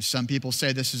 Now, some people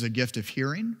say this is a gift of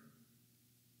hearing.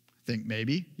 I think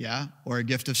maybe, yeah, or a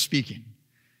gift of speaking.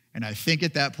 And I think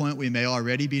at that point we may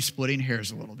already be splitting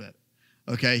hairs a little bit.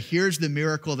 Okay, here's the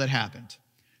miracle that happened.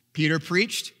 Peter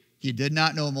preached. He did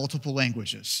not know multiple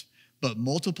languages, but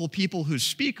multiple people who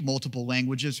speak multiple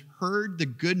languages heard the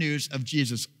good news of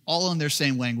Jesus all in their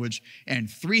same language, and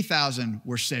 3,000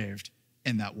 were saved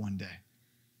in that one day.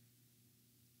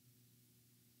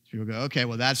 So people go, okay,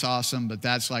 well, that's awesome, but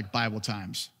that's like Bible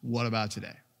times. What about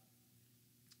today?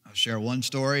 I'll share one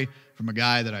story from a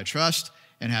guy that I trust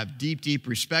and have deep, deep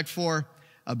respect for,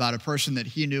 about a person that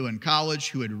he knew in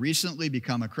college who had recently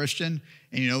become a Christian.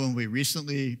 And you know, when we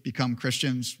recently become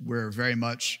Christians, we're very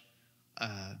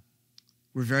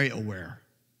aware,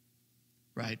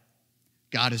 right?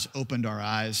 God has opened our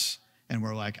eyes, and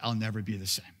we're like, I'll never be the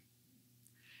same.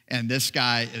 And this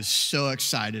guy is so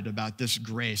excited about this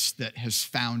grace that has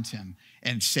found him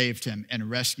and saved him and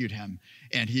rescued him.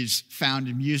 And he's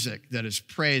found music that is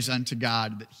praise unto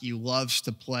God that he loves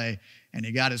to play. And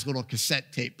he got his little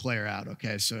cassette tape player out,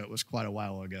 okay? So it was quite a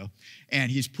while ago.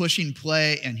 And he's pushing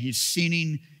play, and he's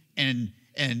singing, and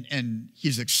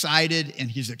he's excited, and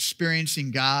he's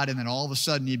experiencing God. And then all of a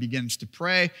sudden he begins to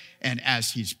pray. And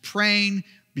as he's praying,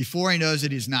 before he knows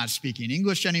it, he's not speaking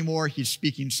English anymore. He's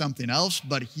speaking something else,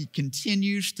 but he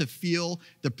continues to feel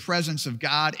the presence of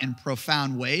God in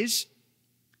profound ways.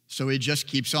 So he just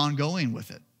keeps on going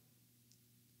with it.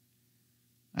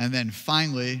 And then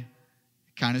finally,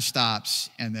 it kind of stops,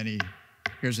 and then he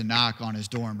hears a knock on his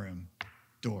dorm room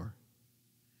door.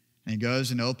 And he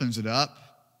goes and opens it up,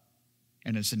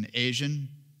 and it's an Asian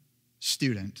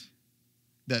student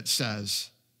that says,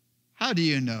 "How do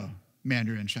you know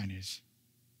Mandarin Chinese?"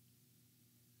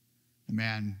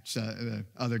 The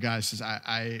other guy says,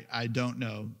 I don't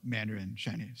know Mandarin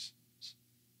Chinese.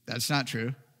 That's not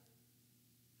true,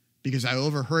 because I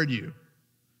overheard you.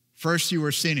 First you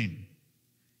were singing,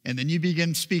 and then you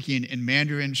begin speaking in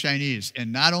Mandarin Chinese.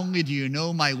 And not only do you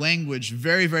know my language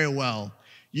very, very well,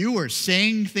 you were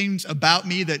saying things about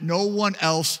me that no one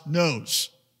else knows.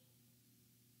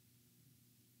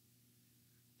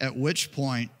 At which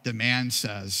point the man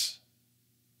says,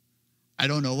 I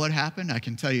don't know what happened. I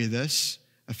can tell you this.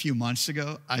 A few months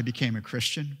ago, I became a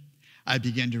Christian. I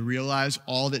began to realize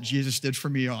all that Jesus did for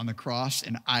me on the cross,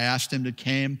 and I asked him to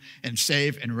come and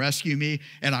save and rescue me,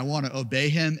 and I want to obey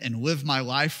him and live my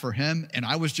life for him, and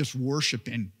I was just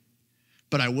worshiping.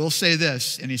 But I will say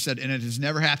this, and he said, and it has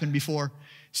never happened before,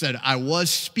 said, I was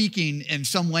speaking in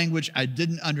some language I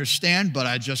didn't understand, but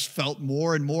I just felt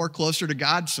more and more closer to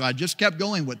God, so I just kept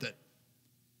going with it.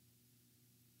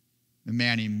 The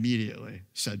man immediately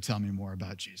said, tell me more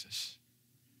about Jesus.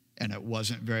 And it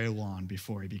wasn't very long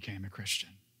before he became a Christian.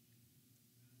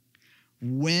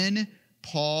 When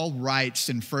Paul writes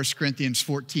in 1 Corinthians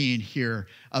 14 here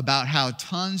about how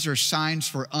tongues are signs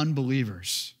for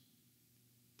unbelievers,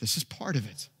 this is part of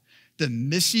it. The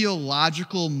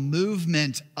missiological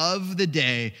movement of the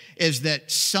day is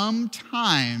that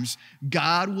sometimes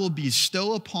God will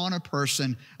bestow upon a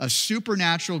person a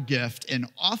supernatural gift, and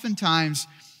oftentimes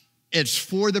it's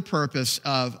for the purpose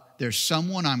of there's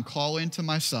someone I'm calling to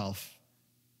myself,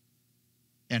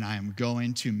 and I am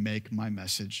going to make my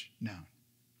message known.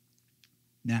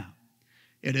 Now,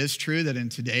 it is true that in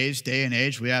today's day and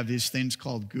age, we have these things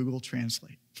called Google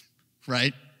Translate,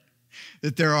 right?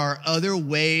 That there are other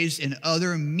ways and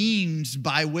other means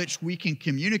by which we can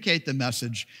communicate the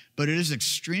message, but it is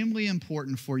extremely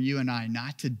important for you and I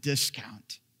not to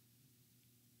discount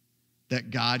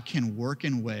that God can work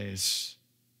in ways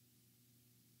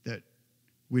that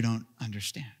we don't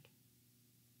understand.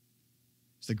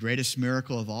 It's the greatest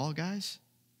miracle of all, guys.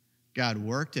 God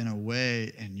worked in a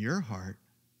way in your heart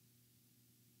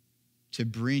to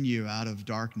bring you out of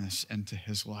darkness into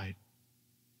his light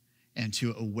and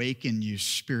to awaken you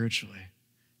spiritually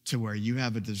to where you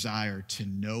have a desire to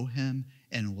know him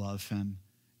and love him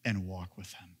and walk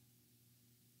with him.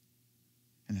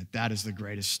 And that is the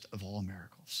greatest of all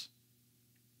miracles.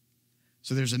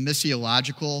 So there's a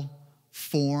missiological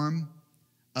form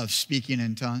of speaking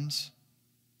in tongues.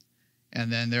 And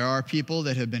then there are people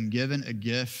that have been given a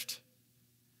gift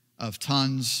of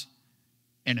tongues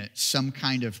and it's some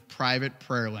kind of private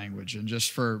prayer language. And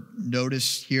just for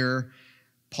notice here,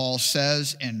 Paul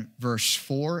says in verse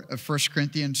 4 of 1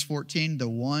 Corinthians 14, the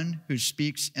one who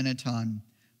speaks in a tongue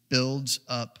builds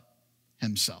up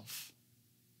himself.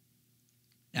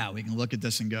 Now we can look at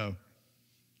this and go,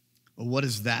 well, what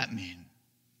does that mean?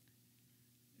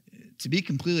 To be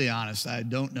completely honest, I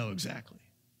don't know exactly.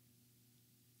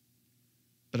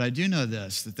 But I do know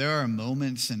this, that there are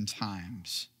moments and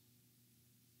times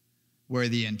where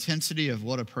the intensity of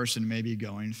what a person may be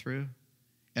going through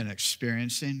and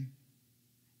experiencing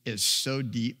is so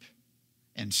deep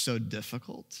and so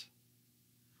difficult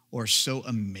or so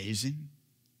amazing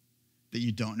that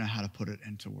you don't know how to put it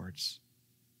into words.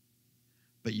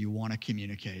 But you want to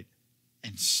communicate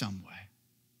in some way.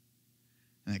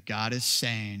 And that God is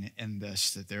saying in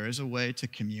this that there is a way to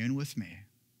commune with me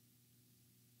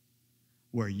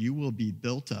where you will be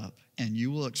built up and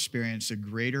you will experience a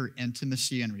greater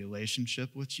intimacy and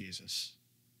relationship with Jesus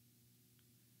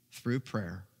through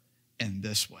prayer in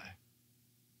this way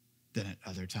than at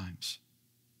other times.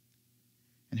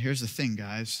 And here's the thing,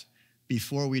 guys.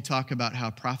 Before we talk about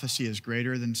how prophecy is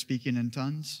greater than speaking in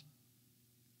tongues,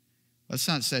 let's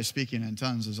not say speaking in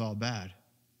tongues is all bad.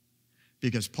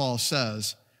 Because Paul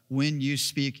says, when you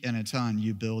speak in a tongue,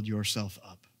 you build yourself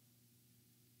up.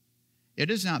 It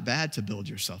is not bad to build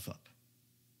yourself up.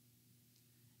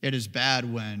 It is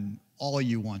bad when all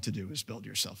you want to do is build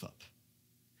yourself up.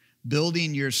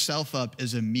 Building yourself up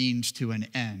is a means to an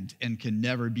end and can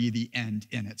never be the end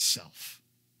in itself.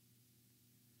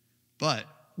 But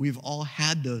we've all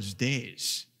had those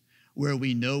days where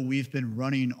we know we've been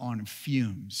running on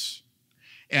fumes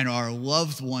and our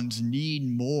loved ones need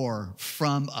more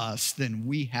from us than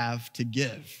we have to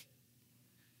give.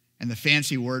 And the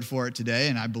fancy word for it today,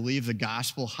 and I believe the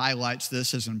gospel highlights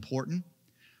this as important,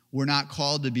 we're not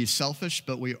called to be selfish,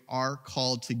 but we are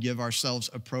called to give ourselves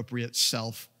appropriate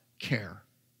self-care.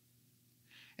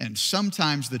 And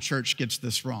sometimes the church gets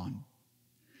this wrong.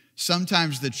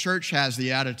 Sometimes the church has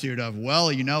the attitude of,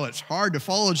 well, you know, it's hard to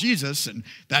follow Jesus, and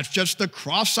that's just the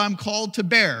cross I'm called to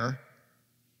bear.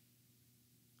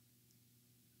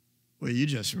 Well, you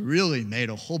just really made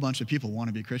a whole bunch of people want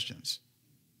to be Christians.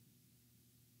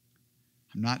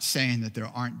 I'm not saying that there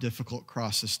aren't difficult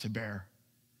crosses to bear,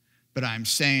 but I'm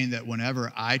saying that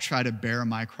whenever I try to bear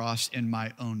my cross in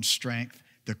my own strength,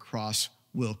 the cross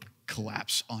will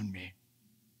collapse on me.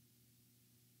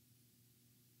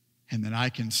 And then I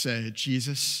can say,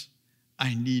 Jesus,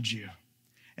 I need you.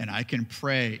 And I can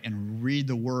pray and read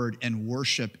the word and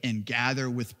worship and gather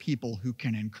with people who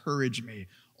can encourage me.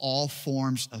 All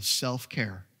forms of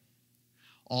self-care,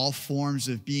 all forms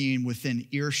of being within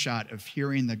earshot of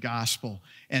hearing the gospel.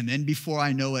 And then before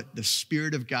I know it, the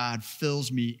Spirit of God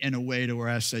fills me in a way to where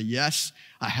I say, yes,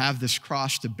 I have this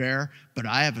cross to bear, but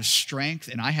I have a strength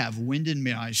and I have wind in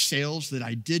my sails that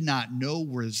I did not know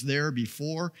was there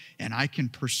before, and I can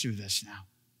pursue this now.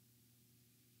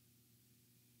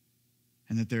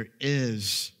 And that there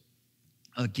is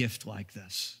a gift like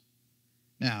this.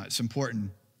 Now, it's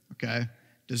important, okay?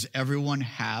 Does everyone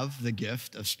have the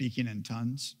gift of speaking in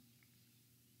tongues?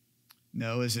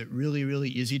 No. Is it really, really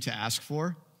easy to ask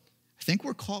for? I think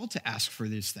we're called to ask for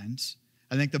these things.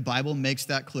 I think the Bible makes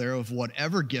that clear of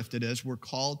whatever gift it is, we're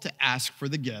called to ask for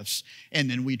the gifts, and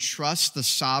then we trust the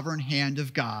sovereign hand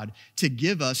of God to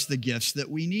give us the gifts that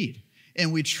we need.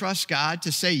 And we trust God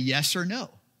to say yes or no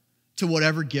to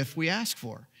whatever gift we ask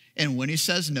for. And when he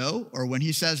says no, or when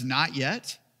he says not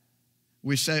yet,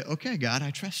 we say, okay, God,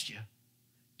 I trust you.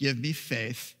 Give me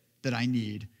faith that I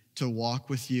need to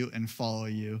walk with you and follow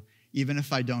you, even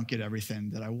if I don't get everything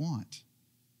that I want.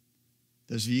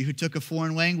 Those of you who took a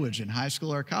foreign language in high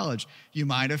school or college, you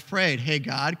might have prayed, hey,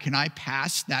 God, can I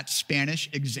pass that Spanish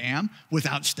exam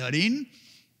without studying?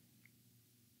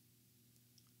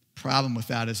 Problem with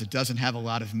that is it doesn't have a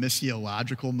lot of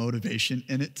missiological motivation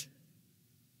in it.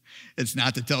 It's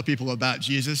not to tell people about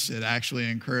Jesus. It actually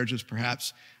encourages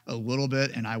perhaps a little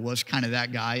bit, and I was kind of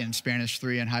that guy in Spanish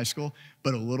 3 in high school,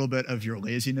 but a little bit of your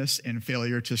laziness and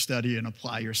failure to study and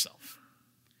apply yourself,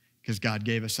 because God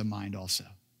gave us a mind also.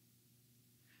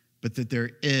 But that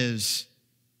there is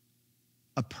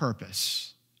a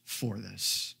purpose for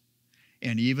this.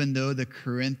 And even though the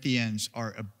Corinthians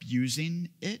are abusing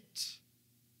it,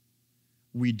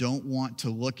 we don't want to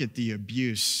look at the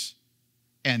abuse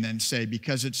and then say,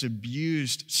 because it's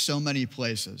abused so many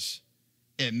places,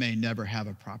 it may never have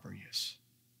a proper use.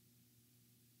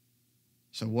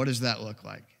 So what does that look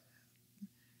like?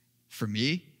 For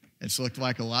me, it's looked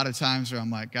like a lot of times where I'm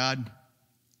like, God,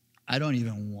 I don't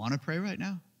even want to pray right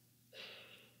now,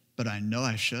 but I know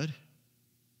I should.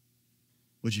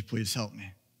 Would you please help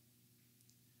me?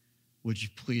 Would you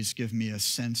please give me a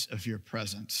sense of your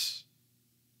presence?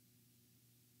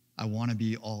 I want to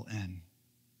be all in.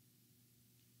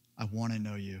 I want to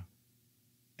know you,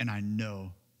 and I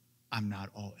know I'm not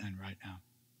all in right now.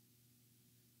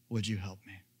 Would you help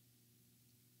me?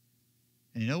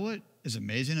 And you know what is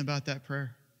amazing about that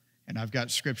prayer? And I've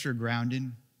got scripture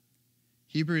grounding.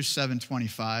 Hebrews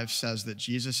 7:25 says that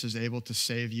Jesus is able to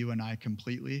save you and I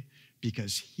completely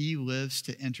because he lives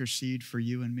to intercede for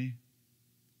you and me.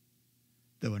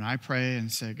 That when I pray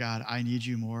and say, God, I need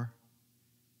you more,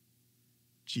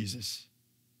 Jesus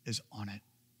is on it.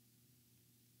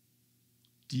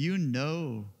 Do you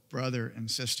know, brother and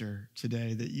sister,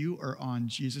 today that you are on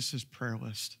Jesus' prayer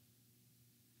list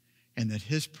and that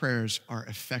his prayers are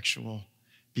effectual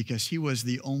because he was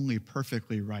the only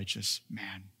perfectly righteous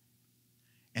man,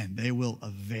 and they will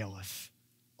availeth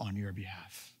on your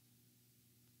behalf?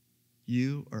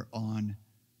 You are on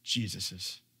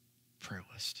Jesus' prayer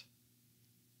list.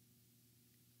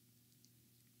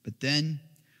 But then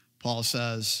Paul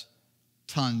says,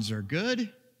 tongues are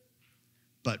good,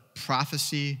 but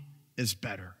prophecy is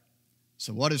better.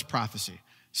 So what is prophecy?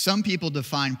 Some people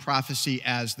define prophecy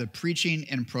as the preaching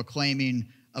and proclaiming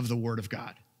of the word of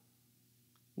God.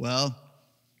 Well,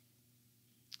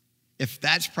 if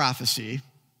that's prophecy,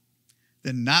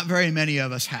 then not very many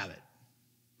of us have it,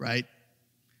 right?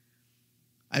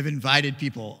 I've invited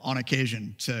people on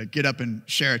occasion to get up and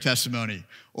share a testimony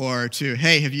or to,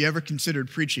 hey, have you ever considered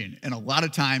preaching? And a lot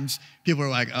of times people are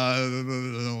like,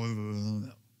 no.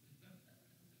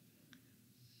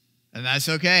 And that's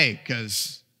okay,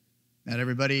 because not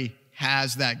everybody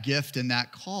has that gift and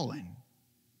that calling.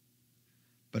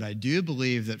 But I do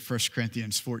believe that 1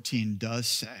 Corinthians 14 does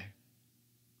say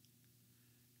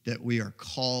that we are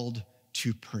called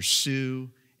to pursue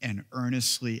and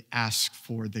earnestly ask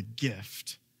for the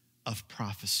gift of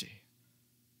prophecy.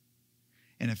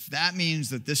 And if that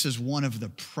means that this is one of the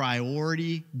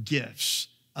priority gifts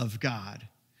of God,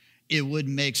 it would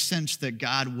make sense that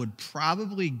God would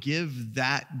probably give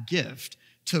that gift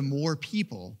to more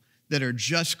people that are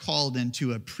just called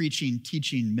into a preaching,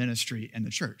 teaching ministry in the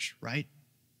church, right?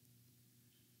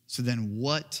 So then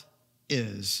what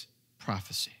is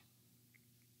prophecy?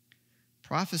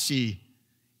 Prophecy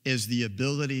is the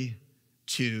ability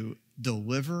to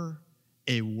deliver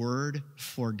a word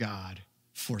for God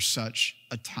for such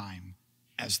a time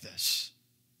as this.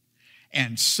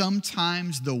 And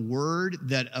sometimes the word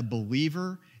that a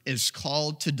believer is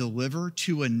called to deliver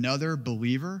to another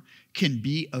believer can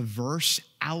be a verse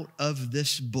out of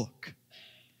this book.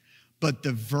 But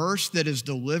the verse that is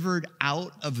delivered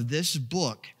out of this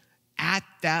book at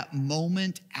that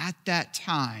moment, at that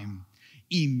time,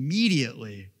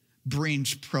 immediately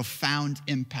brings profound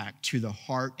impact to the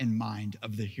heart and mind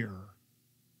of the hearer.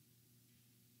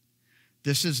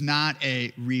 This is not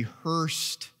a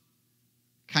rehearsed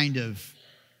kind of,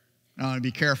 I want to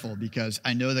be careful because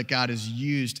I know that God has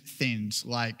used things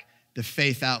like the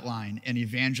Faith Outline and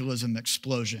Evangelism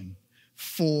Explosion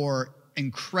for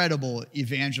incredible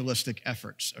evangelistic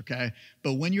efforts, okay?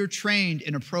 But when you're trained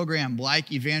in a program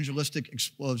like Evangelistic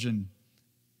Explosion,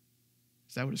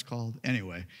 is that what it's called?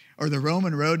 Anyway, or the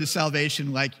Roman Road to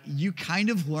Salvation, like you kind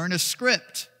of learn a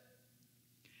script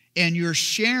and you're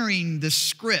sharing the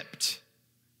script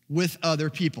with other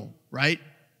people, right?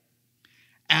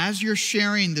 As you're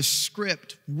sharing the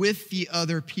script with the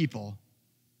other people,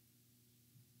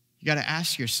 you got to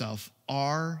ask yourself,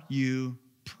 are you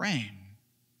praying?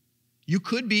 You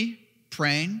could be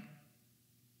praying,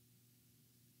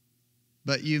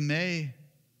 but you may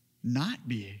not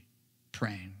be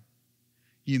praying.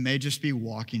 You may just be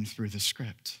walking through the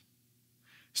script.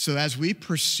 So as we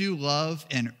pursue love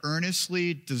and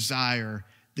earnestly desire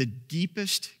the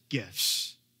deepest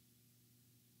gifts,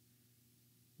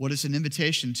 what is an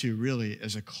invitation to really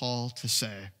is a call to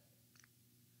say,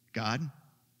 God,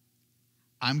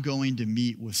 I'm going to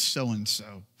meet with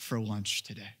so-and-so for lunch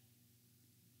today.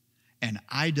 And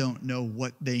I don't know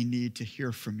what they need to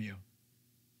hear from you.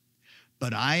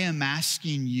 But I am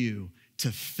asking you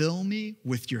to fill me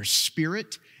with your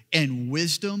spirit and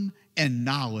wisdom and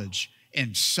knowledge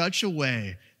in such a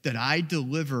way that I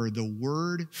deliver the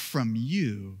word from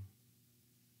you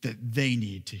that they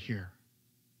need to hear.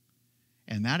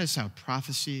 And that is how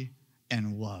prophecy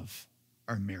and love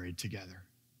are married together.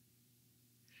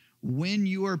 When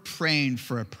you are praying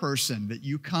for a person that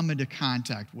you come into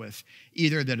contact with,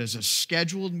 either that is a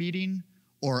scheduled meeting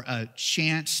or a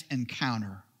chance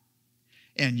encounter,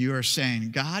 and you are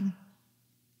saying, God,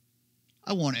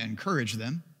 I want to encourage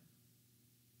them,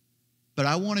 but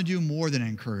I want to do more than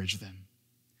encourage them.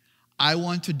 I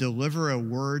want to deliver a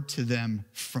word to them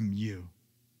from you.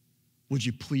 Would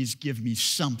you please give me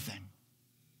something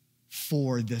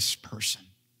for this person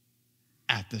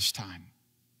at this time?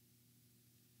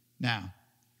 Now,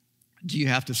 do you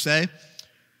have to say,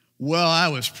 well, I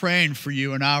was praying for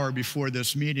you an hour before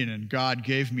this meeting and God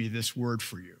gave me this word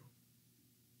for you?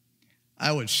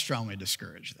 I would strongly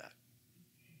discourage that.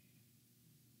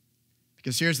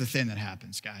 Because here's the thing that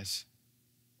happens, guys.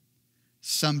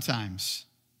 Sometimes,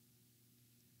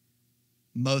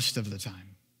 most of the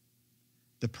time,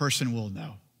 the person will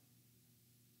know.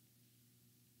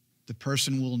 The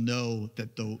person will know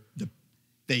that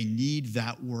they need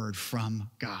that word from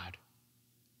God,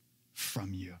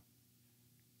 from you.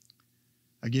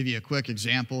 I'll give you a quick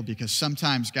example because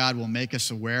sometimes God will make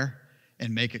us aware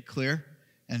and make it clear,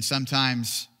 and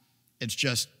sometimes it's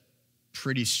just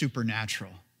pretty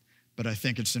supernatural. But I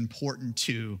think it's important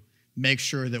to make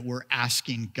sure that we're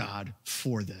asking God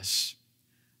for this.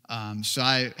 So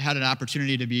I had an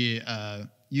opportunity to be a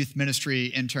youth ministry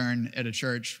intern at a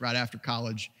church right after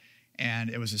college.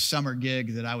 And it was a summer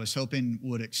gig that I was hoping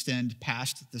would extend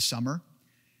past the summer.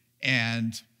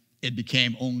 And it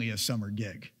became only a summer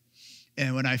gig.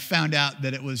 And when I found out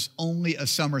that it was only a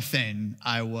summer thing,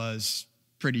 I was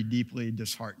pretty deeply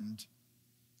disheartened.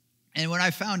 And when I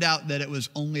found out that it was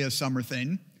only a summer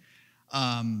thing,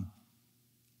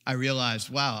 I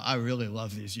realized, wow, I really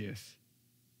love these youth.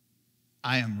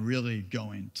 I am really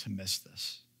going to miss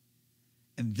this.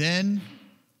 And then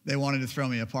they wanted to throw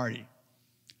me a party.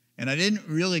 And I didn't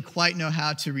really quite know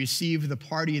how to receive the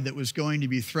party that was going to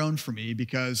be thrown for me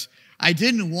because I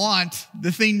didn't want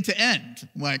the thing to end.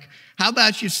 I'm like, how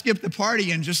about you skip the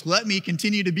party and just let me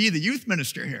continue to be the youth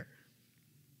minister here?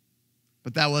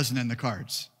 But that wasn't in the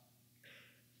cards.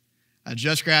 I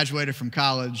just graduated from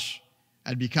college.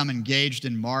 I'd become engaged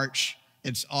in March.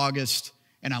 It's August,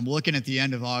 and I'm looking at the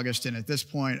end of August, and at this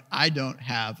point, I don't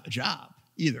have a job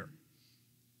either.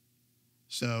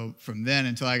 So from then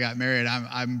until I got married,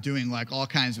 I'm doing like all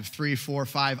kinds of 3, 4,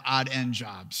 5 odd end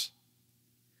jobs.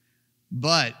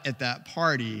 But at that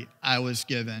party, I was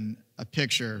given a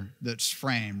picture that's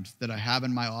framed that I have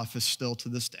in my office still to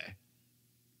this day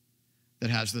that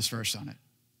has this verse on it.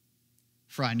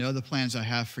 For I know the plans I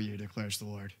have for you, declares the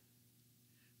Lord.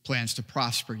 Plans to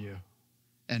prosper you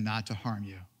and not to harm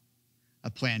you. A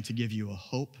plan to give you a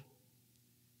hope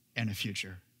and a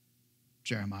future.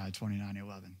 Jeremiah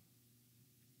 29:11.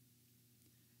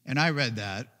 And I read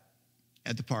that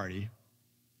at the party.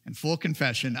 In full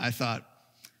confession, I thought,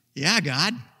 yeah,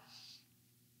 God,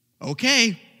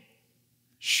 okay,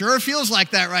 sure feels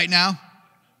like that right now.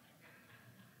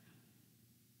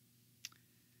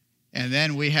 And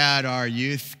then we had our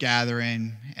youth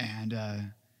gathering,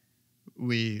 and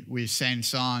we sang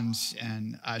songs,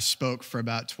 and I spoke for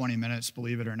about 20 minutes.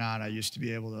 Believe it or not, I used to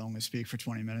be able to only speak for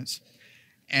 20 minutes.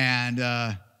 And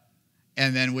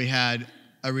then we had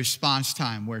a response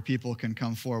time where people can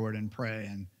come forward and pray.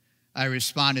 And I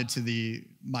responded to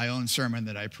my own sermon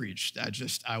that I preached.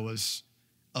 I was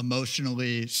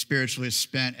emotionally, spiritually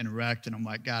spent and wrecked, and I'm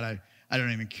like, God, I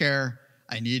don't even care.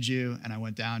 I need you. And I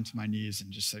went down to my knees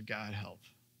and just said, God, help.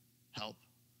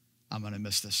 I'm going to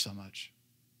miss this so much.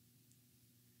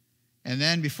 And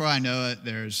then before I know it,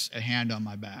 there's a hand on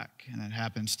my back, and it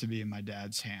happens to be my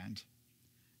dad's hand.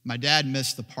 My dad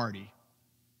missed the party,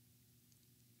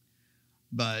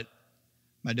 but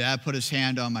my dad put his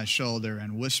hand on my shoulder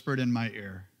and whispered in my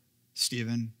ear,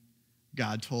 Stephen,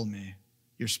 God told me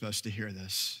you're supposed to hear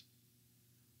this.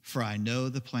 For I know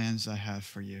the plans I have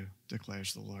for you,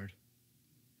 declares the Lord.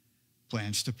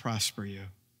 Plans to prosper you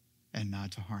and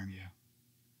not to harm you.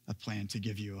 A plan to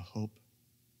give you a hope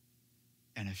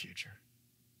and a future.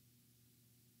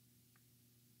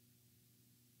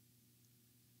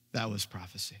 That was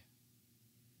prophecy.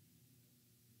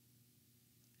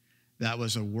 That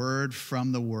was a word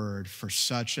from the Word for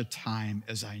such a time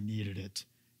as I needed it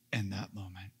in that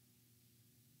moment.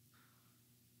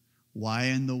 Why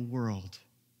in the world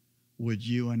would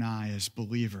you and I, as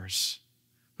believers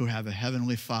who have a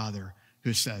heavenly Father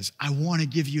who says, I want to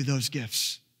give you those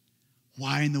gifts,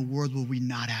 why in the world will we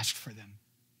not ask for them?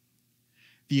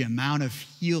 The amount of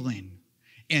healing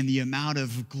and the amount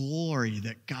of glory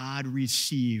that God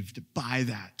received by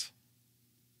that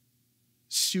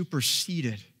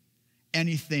superseded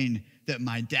anything that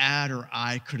my dad or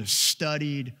I could have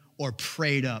studied or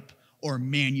prayed up or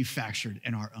manufactured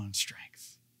in our own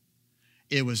strength.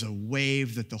 It was a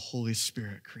wave that the Holy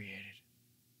Spirit created.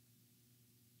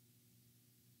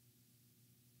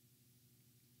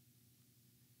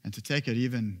 And to take it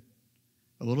even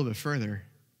a little bit further,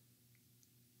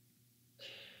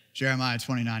 Jeremiah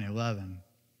 29:11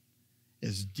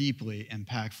 is deeply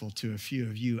impactful to a few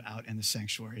of you out in the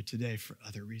sanctuary today for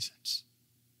other reasons.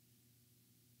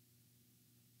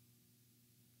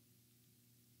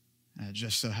 And it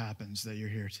just so happens that you're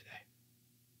here today.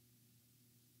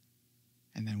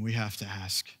 And then we have to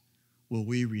ask, will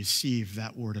we receive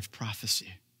that word of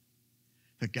prophecy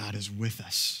that God is with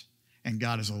us and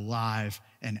God is alive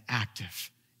and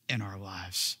active in our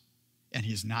lives and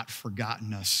He has not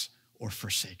forgotten us or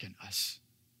forsaken us?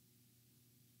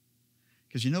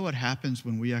 Because you know what happens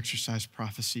when we exercise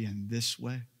prophecy in this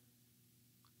way?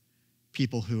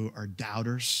 People who are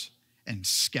doubters and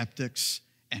skeptics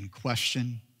and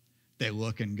question, they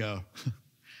look and go,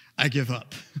 I give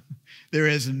up. There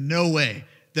is no way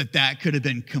that that could have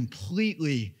been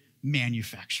completely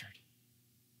manufactured.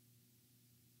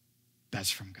 That's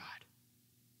from God.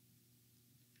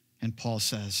 And Paul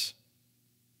says,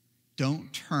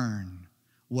 don't turn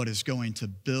what is going to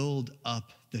build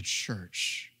up the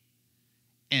church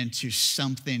into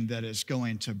something that is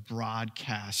going to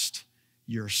broadcast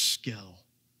your skill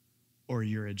or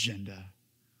your agenda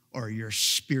or your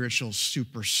spiritual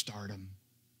superstardom.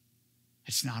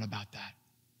 It's not about that.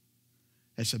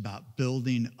 It's about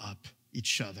building up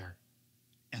each other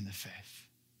in the faith.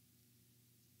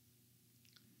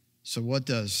 So what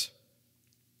does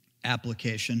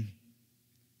application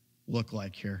look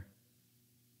like here?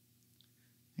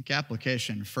 I think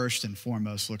application, first and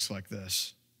foremost, looks like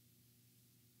this.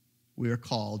 We are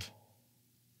called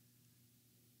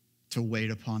to wait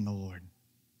upon the Lord.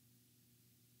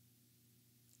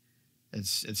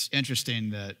 It's interesting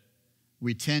that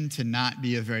we tend to not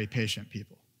be a very patient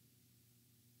people.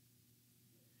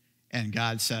 And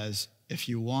God says, if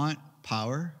you want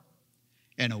power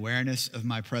and awareness of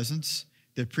my presence,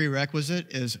 the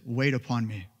prerequisite is wait upon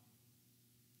me.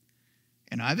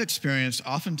 And I've experienced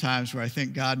oftentimes where I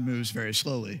think God moves very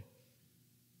slowly.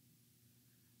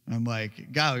 And I'm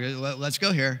like, God, let's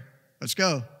go here. Let's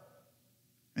go.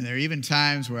 And there are even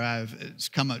times where it's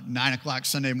come at 9 o'clock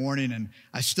Sunday morning and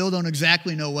I still don't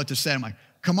exactly know what to say. I'm like,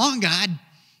 come on, God.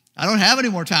 I don't have any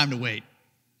more time to wait.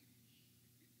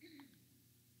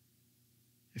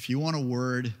 If you want a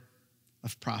word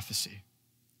of prophecy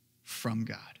from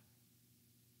God,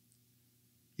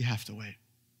 you have to wait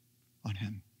on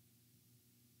Him.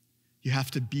 You have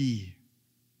to be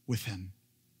with Him.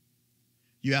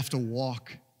 You have to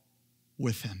walk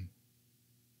with Him.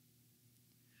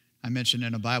 I mentioned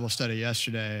in a Bible study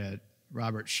yesterday at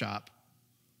Robert's shop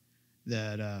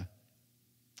that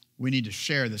we need to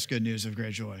share this good news of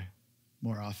great joy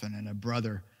more often. And a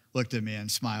brother looked at me and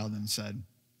smiled and said,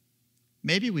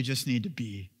 maybe we just need to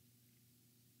be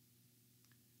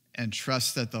and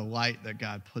trust that the light that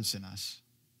God puts in us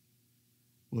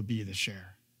will be the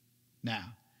share.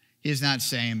 Now, he's not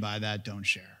saying by that, don't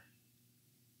share.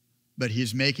 But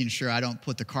he's making sure I don't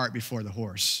put the cart before the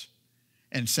horse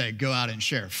and say, go out and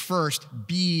share. First,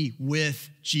 be with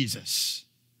Jesus.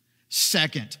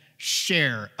 Second,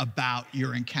 share about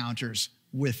your encounters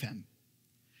with him.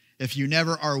 If you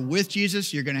never are with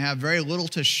Jesus, you're going to have very little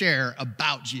to share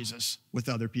about Jesus with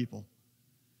other people.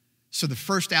 So the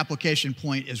first application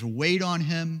point is wait on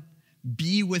him,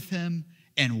 be with him,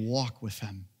 and walk with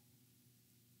him.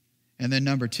 And then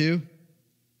number 2,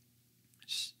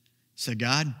 say,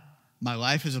 God, my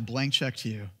life is a blank check to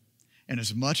you. And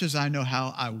as much as I know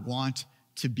how, I want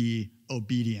to be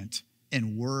obedient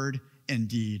in word and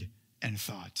deed and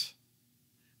thought.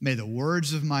 May the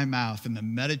words of my mouth and the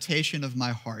meditation of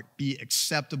my heart be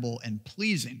acceptable and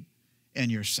pleasing in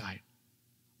your sight,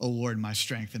 O Lord, my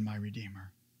strength and my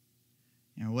Redeemer.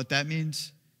 You know what that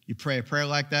means? You pray a prayer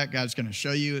like that, God's going to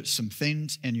show you some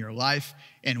things in your life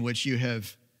in which you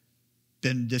have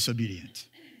been disobedient.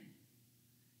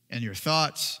 In your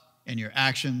thoughts, in your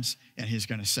actions, and he's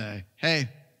going to say, hey,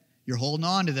 you're holding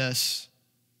on to this.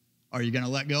 Are you going to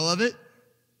let go of it?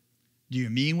 Do you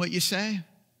mean what you say?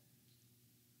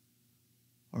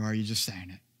 Or are you just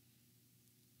saying it?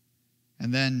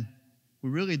 And then we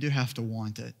really do have to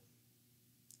want it.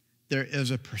 There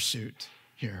is a pursuit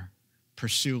here.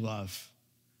 Pursue love.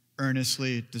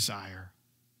 Earnestly desire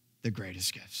the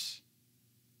greatest gifts,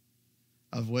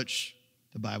 of which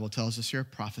the Bible tells us here,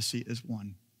 prophecy is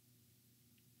one.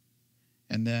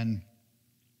 And then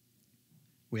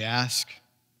we ask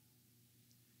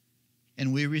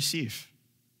and we receive.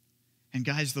 And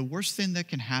guys, the worst thing that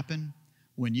can happen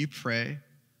when you pray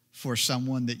for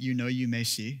someone that you know you may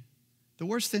see, the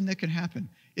worst thing that can happen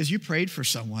is you prayed for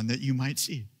someone that you might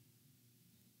see.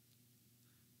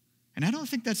 And I don't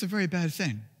think that's a very bad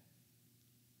thing.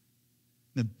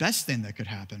 The best thing that could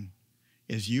happen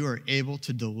is you are able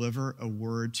to deliver a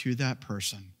word to that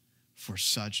person for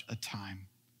such a time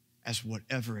as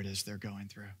whatever it is they're going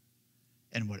through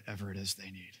and whatever it is they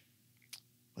need.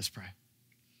 Let's pray.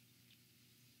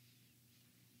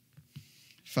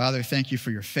 Father, thank you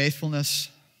for your faithfulness.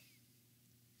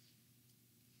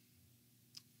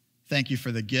 Thank you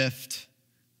for the gift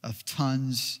of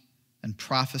tongues and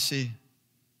prophecy.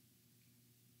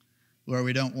 Lord,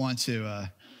 we don't want to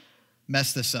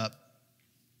mess this up.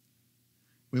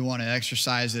 We want to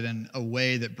exercise it in a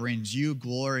way that brings you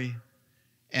glory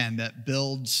and that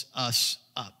builds us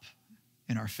up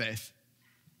in our faith.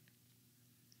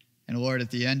 And Lord, at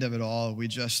the end of it all, we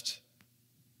just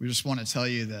want to tell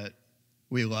you that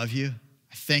we love you.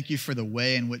 I thank you for the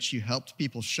way in which you helped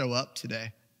people show up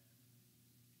today.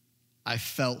 I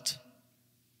felt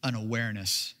an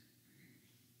awareness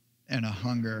and a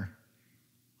hunger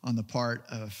on the part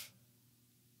of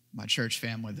my church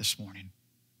family this morning.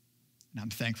 And I'm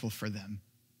thankful for them.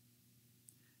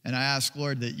 And I ask,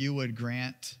 Lord, that you would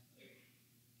grant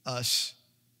us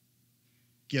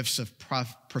gifts of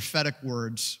prophetic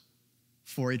words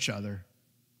for each other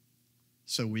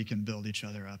so we can build each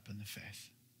other up in the faith.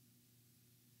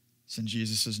 It's in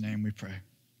Jesus' name we pray.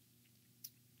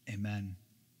 Amen.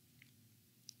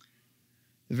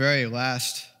 The very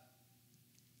last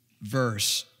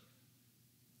verse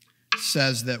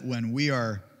says that when we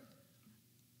are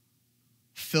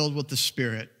filled with the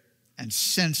Spirit and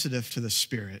sensitive to the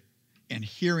Spirit and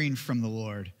hearing from the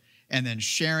Lord and then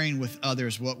sharing with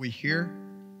others what we hear,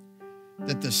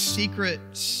 that the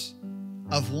secrets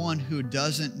of one who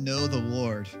doesn't know the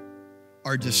Lord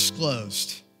are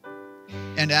disclosed.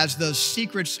 And as those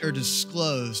secrets are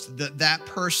disclosed, that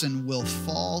person will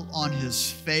fall on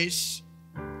his face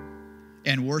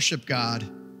and worship God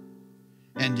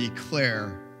and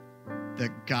declare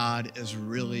that God is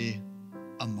really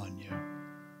among you.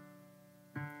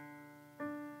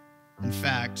 In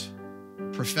fact,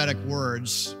 prophetic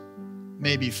words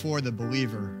may be for the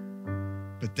believer,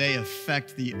 but they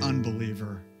affect the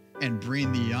unbeliever and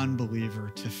bring the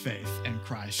unbeliever to faith in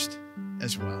Christ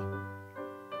as well.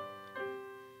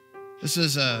 This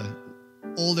is an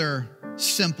older,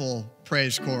 simple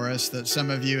praise chorus that some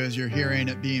of you, as you're hearing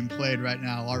it being played right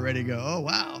now, already go, oh,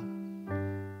 wow.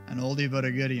 An oldie but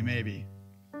a goodie, maybe.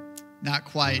 Not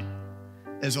quite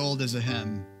as old as a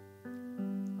hymn.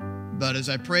 But as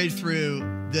I prayed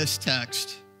through this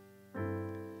text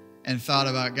and thought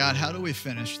about, God, how do we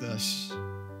finish this?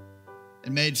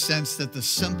 It made sense that the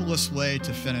simplest way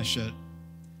to finish it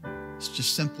is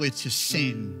just simply to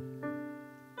sing,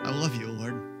 I love you,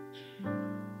 Lord.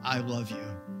 I love you.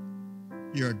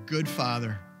 You're a good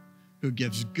father who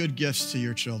gives good gifts to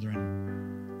your children.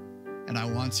 And I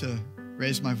want to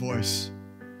raise my voice,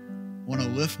 want to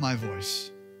lift my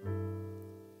voice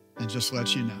and just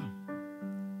let you know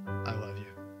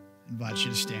invite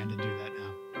you to stand and do that now.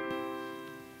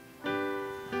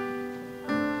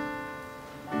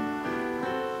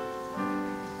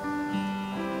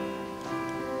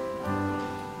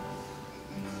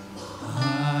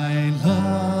 I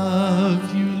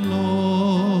love you,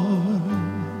 Lord,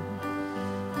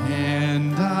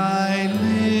 and I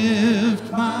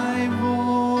lift my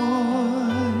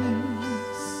voice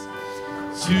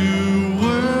to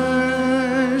worship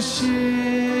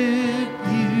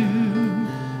you,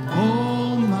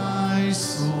 oh my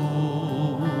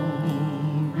soul,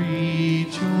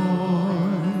 rejoice,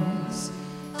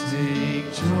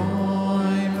 take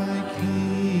joy, my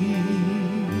King,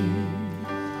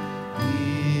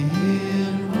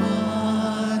 in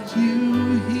what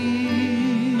you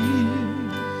hear.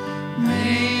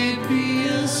 May it be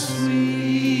a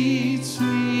sweet,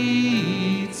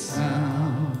 sweet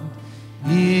sound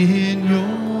in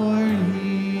your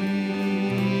ear.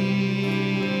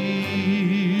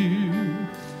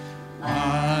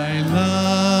 I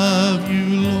love you,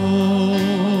 Lord,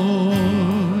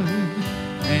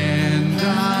 and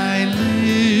I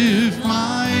lift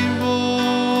my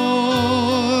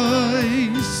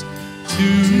voice to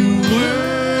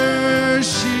worship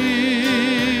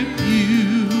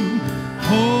you,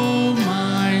 oh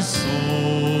my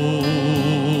soul,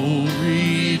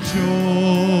 rejoice,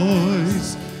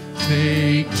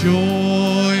 take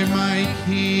joy, my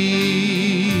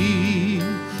King,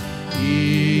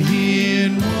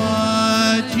 in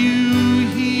what you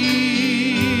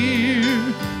hear.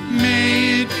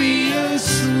 May it be a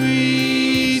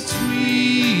sweet,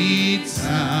 sweet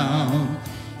sound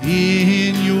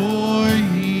in your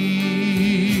ear.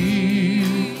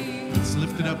 Let's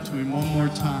lift it up to him one more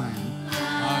time.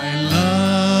 I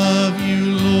love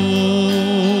you,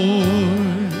 Lord,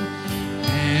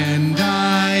 and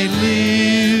I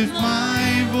lift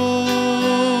my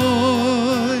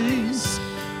voice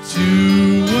to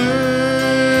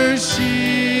worship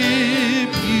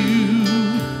you,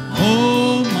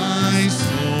 oh my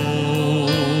soul,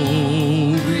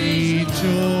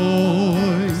 rejoice,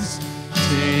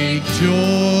 take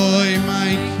joy,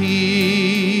 my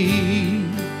King,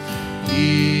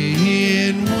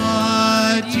 in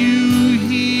what you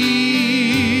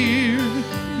hear.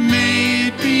 May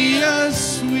it be a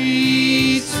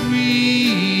sweet,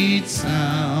 sweet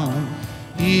sound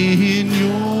in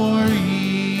your ear.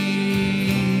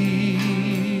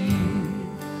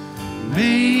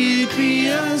 May it be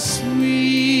a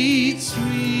sweet,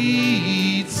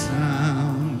 sweet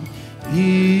sound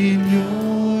in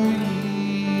your ear.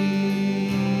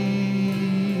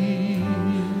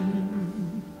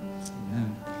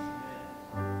 Amen.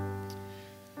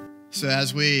 So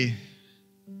as we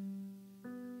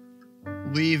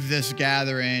leave this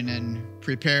gathering and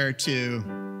prepare to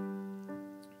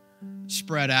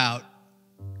spread out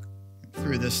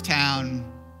through this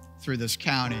town, through this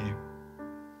county,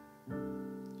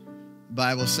 the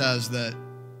Bible says that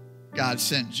God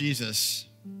sent Jesus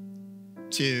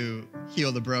to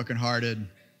heal the brokenhearted,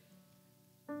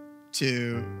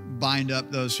 to bind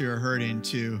up those who are hurting,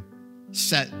 to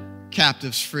set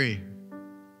captives free.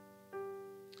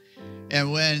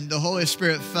 And when the Holy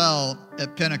Spirit fell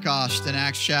at Pentecost in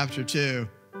Acts chapter 2,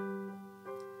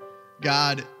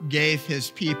 God gave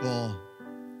his people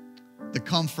the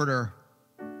Comforter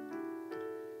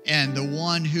and the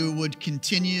one who would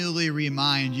continually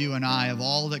remind you and I of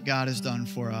all that God has done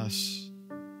for us.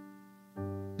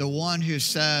 The one who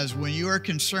says, when you are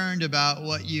concerned about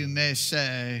what you may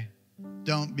say,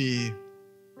 don't be.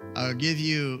 I'll give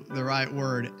you the right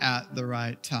word at the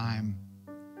right time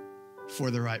for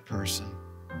the right person.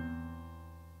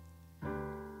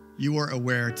 You are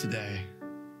aware today.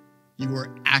 You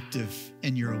were active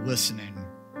in your listening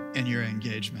and your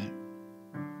engagement.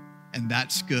 And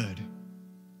that's good.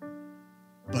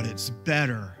 But it's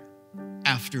better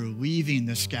after leaving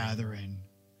this gathering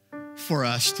for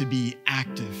us to be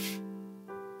active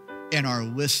in our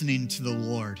listening to the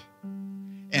Lord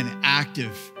and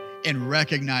active in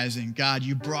recognizing, God,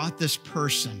 you brought this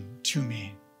person to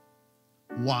me.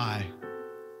 Why?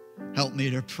 Help me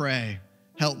to pray.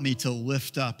 Help me to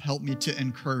lift up. Help me to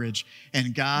encourage.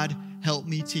 And God, help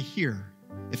me to hear.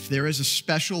 If there is a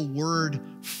special word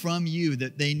from you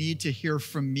that they need to hear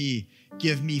from me,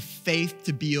 give me faith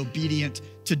to be obedient,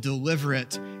 to deliver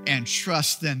it, and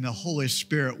trust then the Holy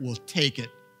Spirit will take it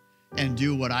and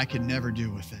do what I could never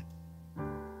do with it.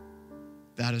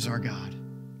 That is our God.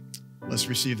 Let's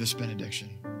receive this benediction.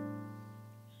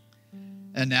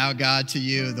 And now, God, to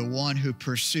you, the one who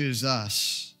pursues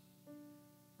us,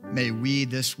 may we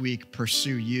this week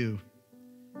pursue you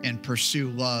and pursue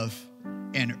love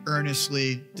and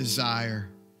earnestly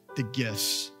desire the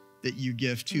gifts that you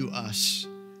give to us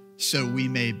so we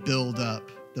may build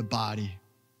up the body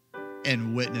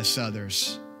and witness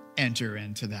others enter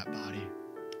into that body.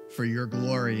 For your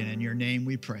glory and in your name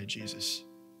we pray, Jesus.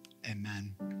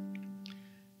 Amen.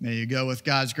 May you go with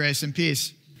God's grace and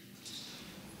peace.